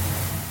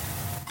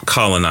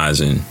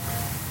colonizing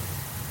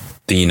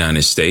the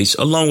United States,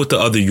 along with the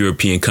other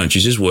European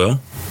countries as well.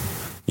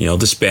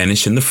 The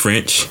Spanish and the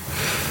French.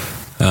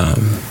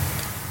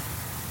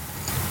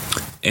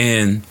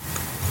 And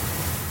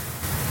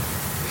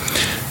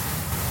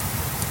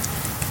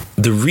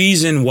the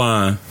reason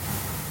why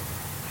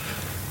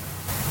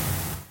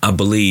I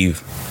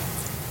believe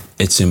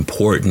it's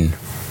important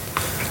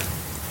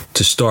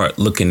to start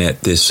looking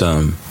at this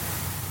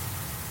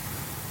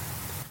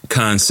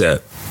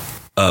concept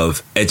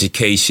of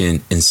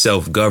education and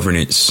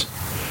self-governance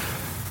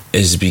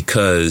is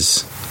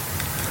because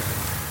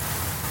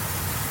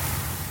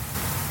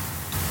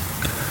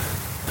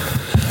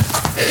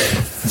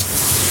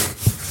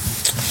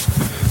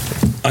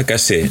like I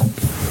said,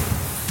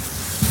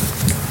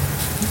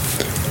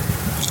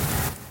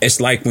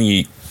 it's like when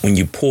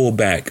you pull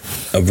back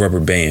a rubber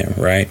band,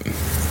 right?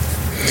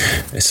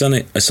 It's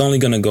only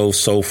going to go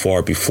so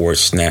far before it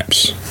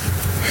snaps.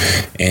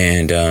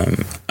 And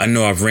I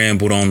know I've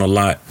rambled on a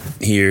lot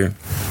here,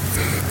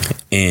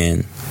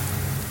 and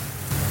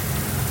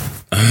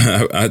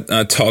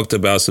I talked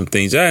about some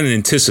things I didn't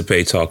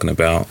anticipate talking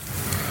about,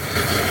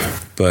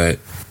 but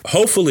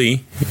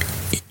hopefully,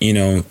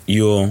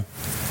 you'll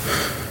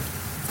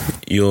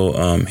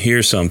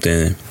hear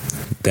something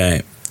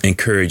that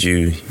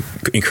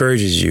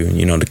encourages you,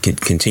 to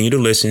continue to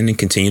listen and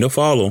continue to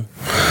follow,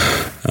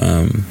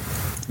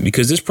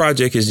 because this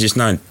project is just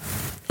not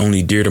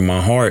only dear to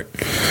my heart.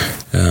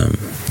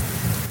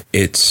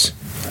 It's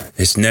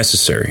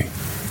necessary.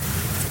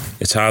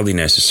 It's highly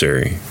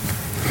necessary.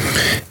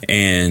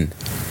 And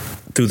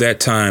through that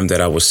time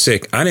that I was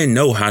sick, I didn't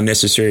know how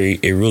necessary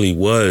it really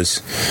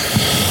was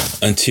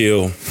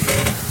until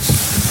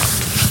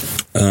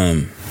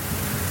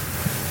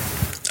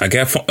I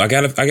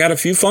got a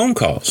few phone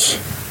calls.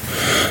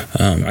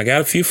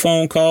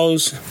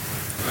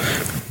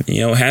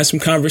 Had some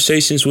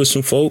conversations with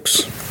some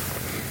folks,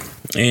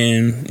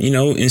 and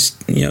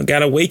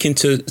got awakened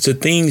to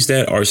things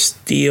that are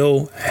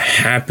still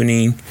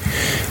happening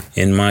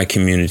in my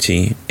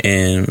community.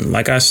 And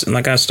like I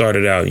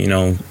started out,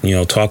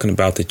 talking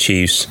about the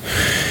Chiefs,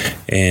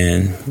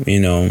 and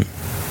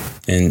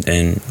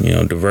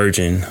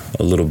diverging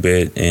a little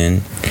bit,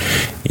 and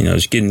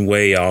just getting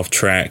way off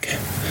track.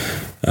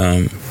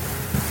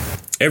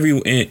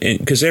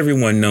 Because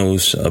everyone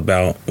knows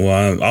about,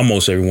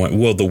 almost everyone.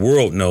 Well, the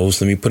world knows.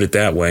 Let me put it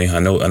that way. I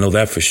know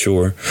that for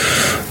sure.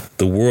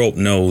 The world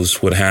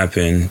knows what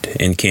happened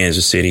in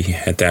Kansas City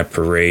at that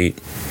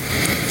parade,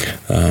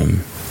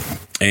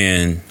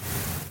 and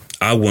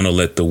I want to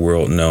let the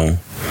world know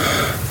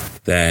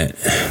that,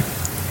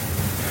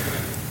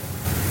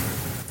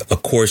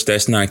 of course,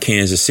 that's not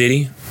Kansas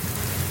City,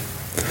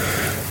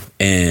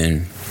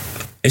 and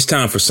it's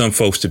time for some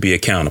folks to be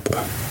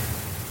accountable.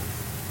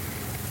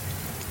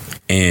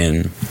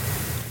 And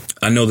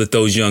I know that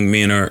those young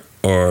men are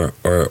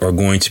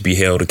going to be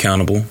held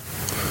accountable,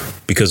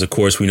 because, of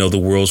course, we know the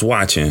world's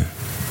watching.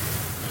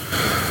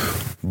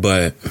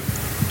 But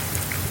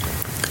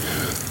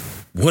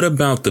what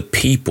about the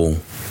people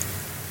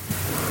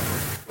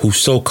who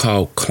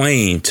so-called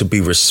claim to be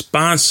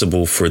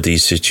responsible for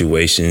these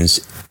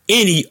situations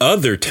any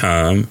other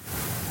time,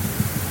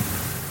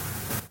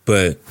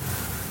 but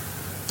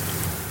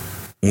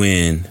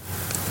when,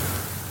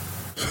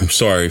 I'm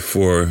sorry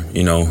for,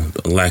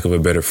 lack of a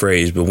better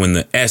phrase, but when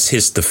the S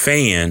hits the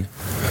fan,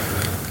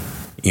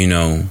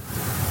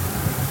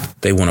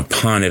 they want to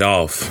pawn it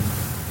off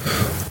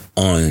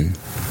on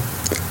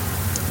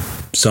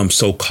some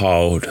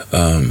so-called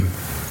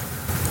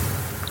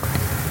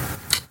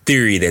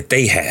theory that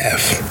they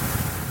have,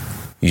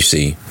 you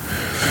see,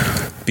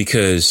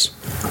 because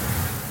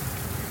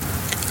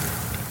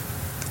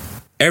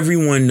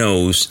everyone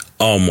knows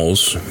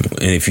almost,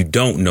 and if you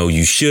don't know,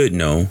 you should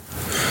know,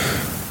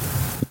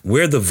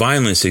 where the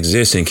violence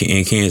exists in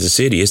Kansas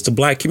City. It's the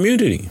black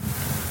community.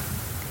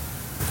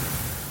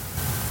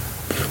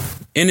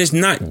 And it's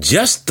not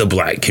just the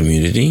black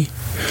community,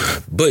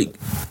 but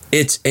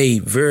it's a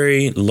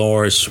very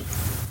large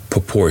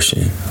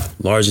proportion,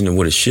 larger than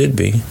what it should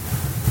be.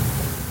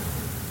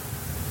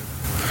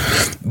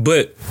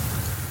 But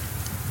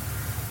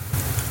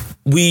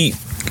we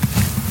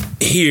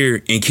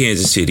here in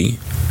Kansas City,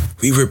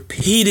 we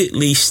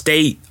repeatedly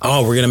state,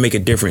 we're going to make a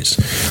difference.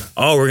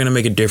 We're going to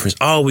make a difference.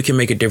 We can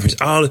make a difference.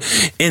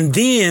 And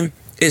then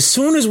as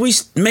soon as we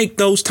make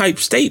those type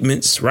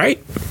statements,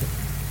 right,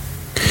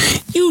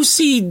 you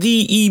see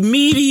the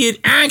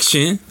immediate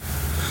action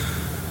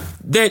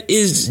that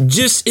is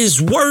just as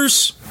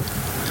worse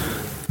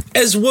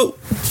as what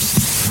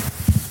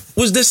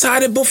was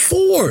decided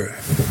before.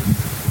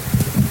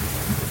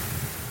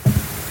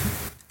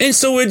 And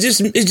so it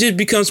just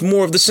becomes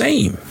more of the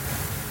same.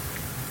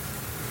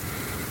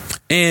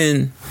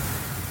 And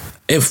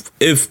if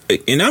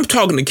I'm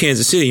talking to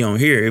Kansas City on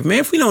here,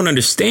 if we don't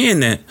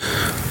understand that,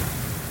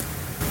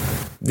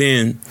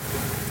 then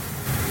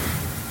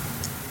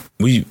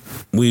we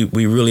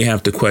really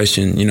have to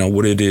question,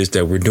 what it is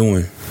that we're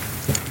doing.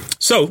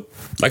 So,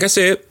 like I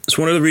said, it's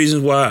one of the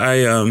reasons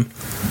why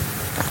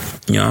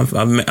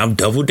I've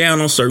doubled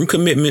down on certain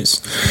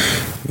commitments.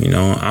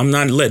 I'm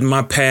not letting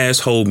my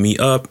past hold me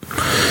up.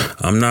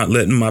 I'm not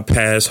letting my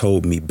past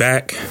hold me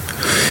back.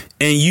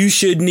 And you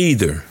should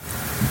neither.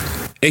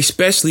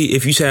 Especially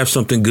if you have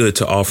something good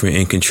to offer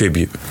and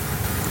contribute.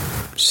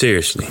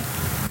 Seriously.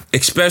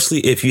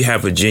 Especially if you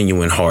have a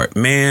genuine heart.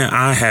 Man,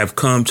 I have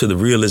come to the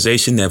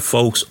realization that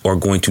folks are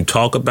going to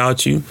talk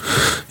about you.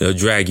 They'll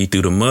drag you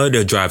through the mud.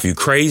 They'll drive you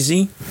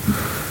crazy.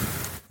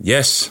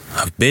 Yes,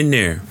 I've been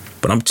there.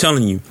 But I'm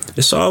telling you,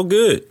 it's all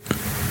good.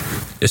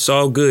 It's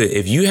all good.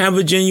 If you have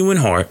a genuine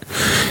heart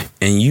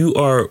and you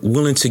are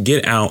willing to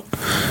get out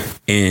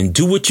and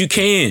do what you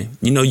can.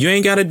 You know, you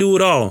ain't got to do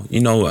it all. You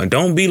know,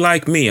 don't be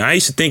like me. I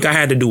used to think I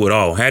had to do it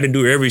all, had to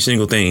do every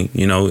single thing.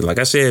 You know, like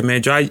I said,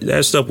 man,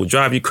 that stuff will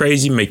drive you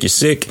crazy, make you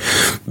sick,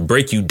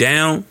 break you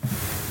down.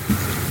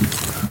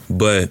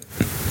 But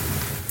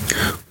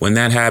when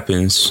that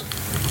happens,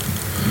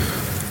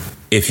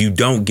 if you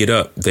don't get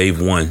up, they've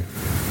won.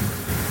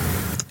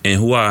 And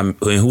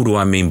who do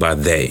I mean by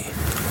they?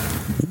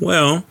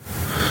 Well,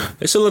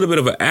 it's a little bit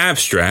of an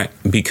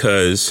abstract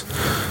because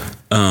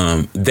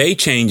they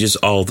changes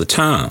all the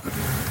time.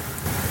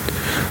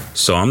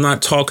 So I'm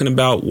not talking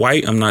about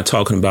white. I'm not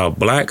talking about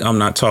black. I'm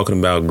not talking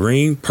about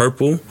green,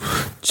 purple,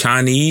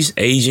 Chinese,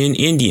 Asian,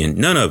 Indian.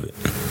 None of it.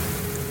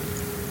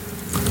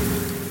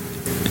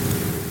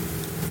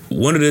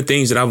 One of the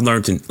things that I've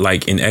learned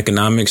in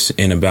economics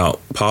and about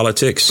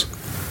politics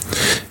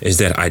is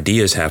that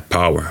ideas have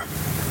power.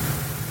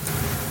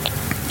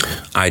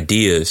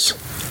 Ideas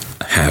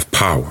have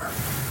power.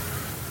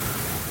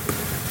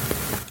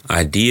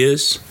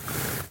 Ideas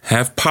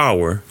have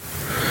power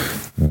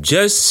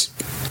just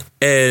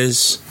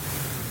as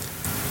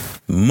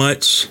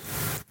much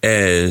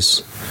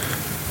as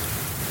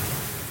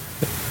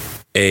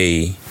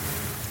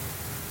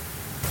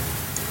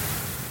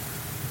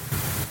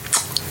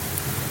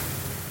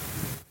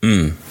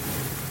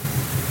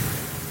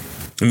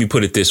let me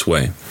put it this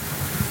way,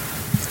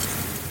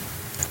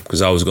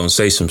 because I was going to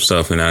say some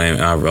stuff and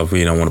I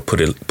really don't want to put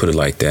it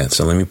like that.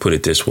 So let me put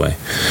it this way.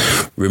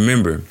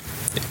 Remember,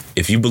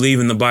 if you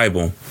believe in the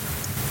Bible,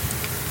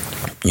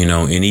 you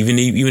know, and even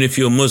if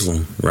you're a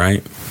Muslim,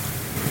 right?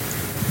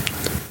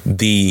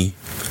 The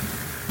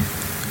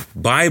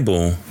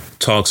Bible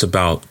talks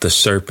about the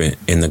serpent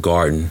in the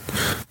garden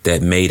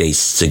that made a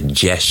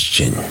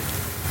suggestion.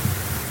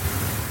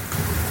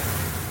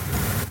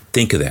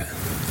 Think of that.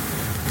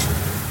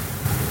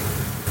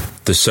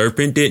 The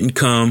serpent didn't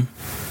come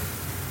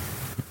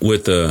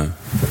with a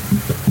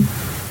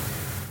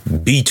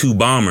B-2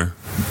 bomber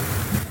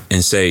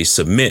and say,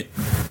 submit.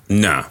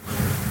 Nah.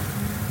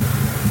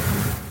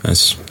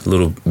 That's a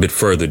little bit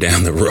further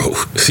down the road.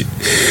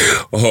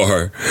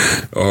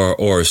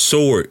 or a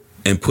sword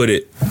and put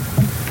it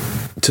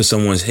to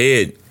someone's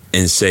head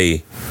and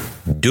say,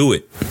 do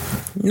it.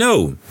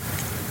 No.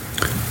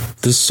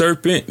 The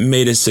serpent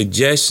made a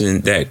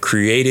suggestion that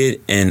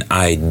created an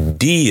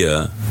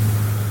idea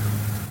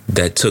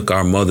that took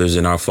our mothers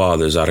and our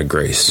fathers out of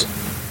grace.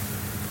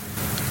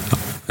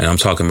 And I'm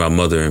talking about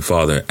mother and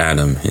father,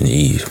 Adam and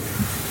Eve.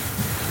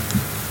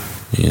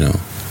 You know.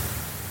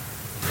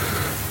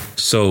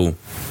 So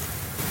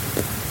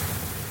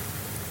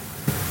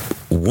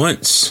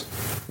once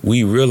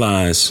we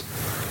realize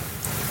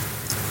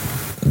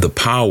the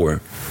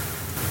power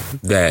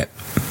that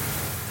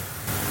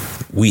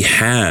we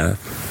have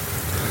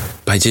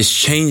by just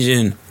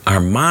changing our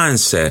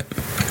mindset,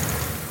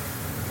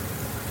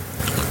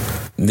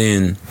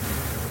 then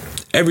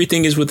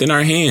everything is within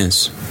our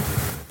hands.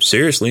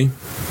 Seriously.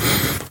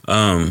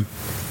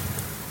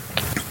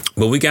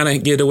 But we got to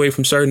get away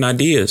from certain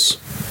ideas.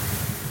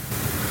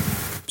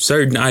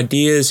 Certain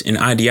ideas and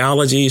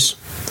ideologies,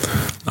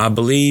 I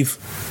believe,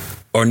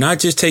 are not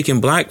just taking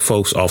black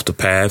folks off the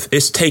path.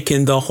 It's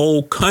taking the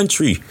whole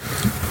country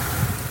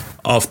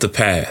off the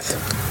path.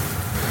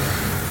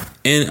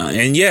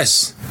 And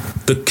yes,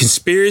 the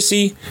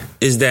conspiracy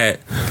is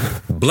that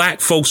black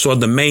folks are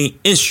the main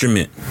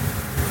instrument.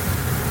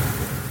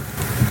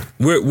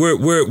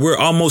 We're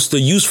almost the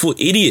useful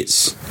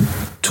idiots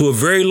to a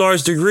very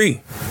large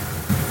degree.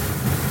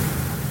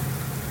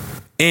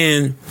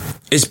 And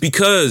it's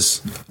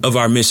because of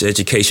our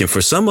miseducation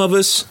for some of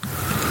us,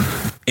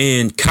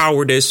 and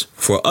cowardice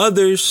for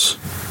others,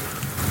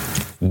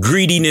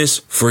 greediness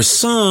for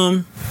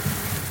some,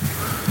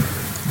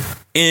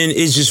 and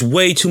it's just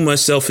way too much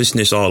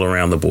selfishness all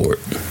around the board.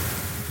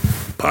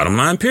 Bottom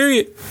line,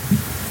 period.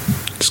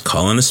 Just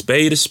calling a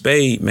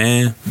spade,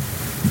 man.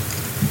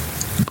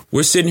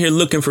 We're sitting here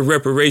looking for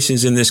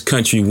reparations in this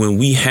country when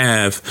we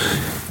have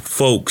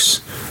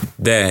folks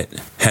that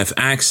have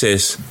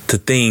access to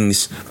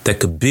things that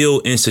could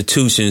build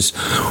institutions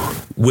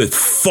with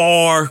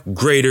far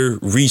greater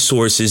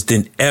resources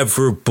than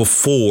ever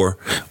before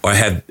or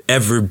have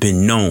ever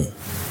been known.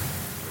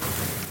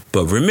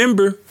 But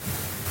remember,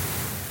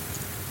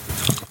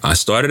 I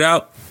started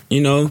out,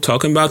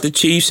 talking about the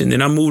Chiefs, and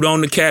then I moved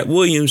on to Cat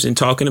Williams and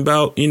talking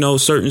about,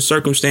 certain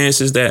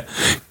circumstances that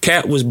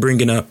Cat was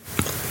bringing up.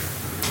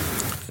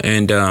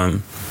 And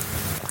I'm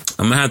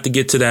going to have to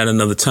get to that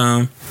another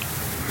time.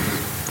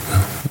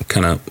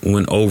 Kind of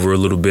went over a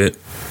little bit.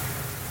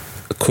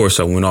 Of course,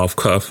 I went off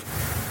cuff.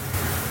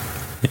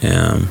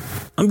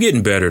 I'm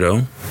getting better,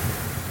 though.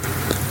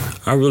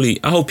 I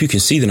hope you can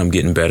see that I'm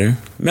getting better.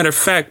 Matter of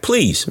fact,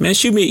 please, man,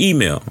 shoot me an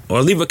email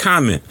or leave a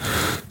comment.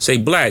 Say,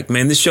 Black,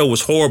 man, this show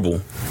was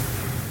horrible.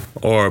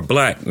 Or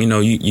Black,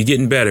 you're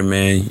getting better,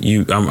 man.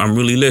 I'm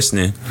really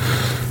listening.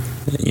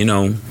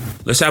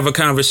 let's have a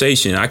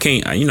conversation. I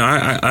can't,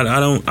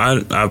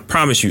 I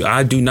promise you,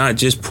 I do not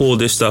just pull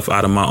this stuff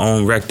out of my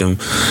own rectum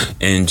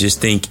and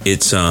just think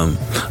it's a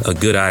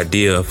good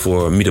idea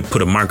for me to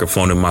put a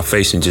microphone in my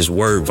face and just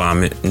word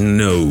vomit.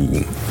 No.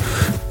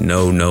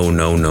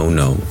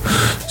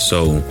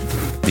 So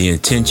the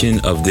intention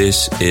of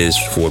this is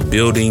for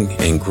building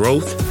and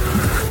growth,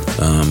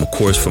 of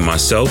course, for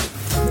myself.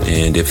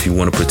 And if you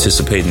want to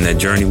participate in that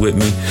journey with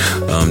me,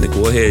 then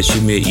go ahead and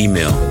shoot me an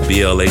email,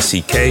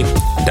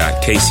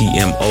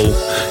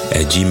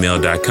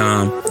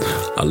 black.kcmo@gmail.com.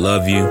 I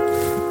love you.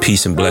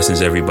 Peace and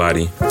blessings,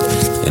 everybody.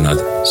 And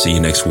I'll see you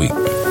next week.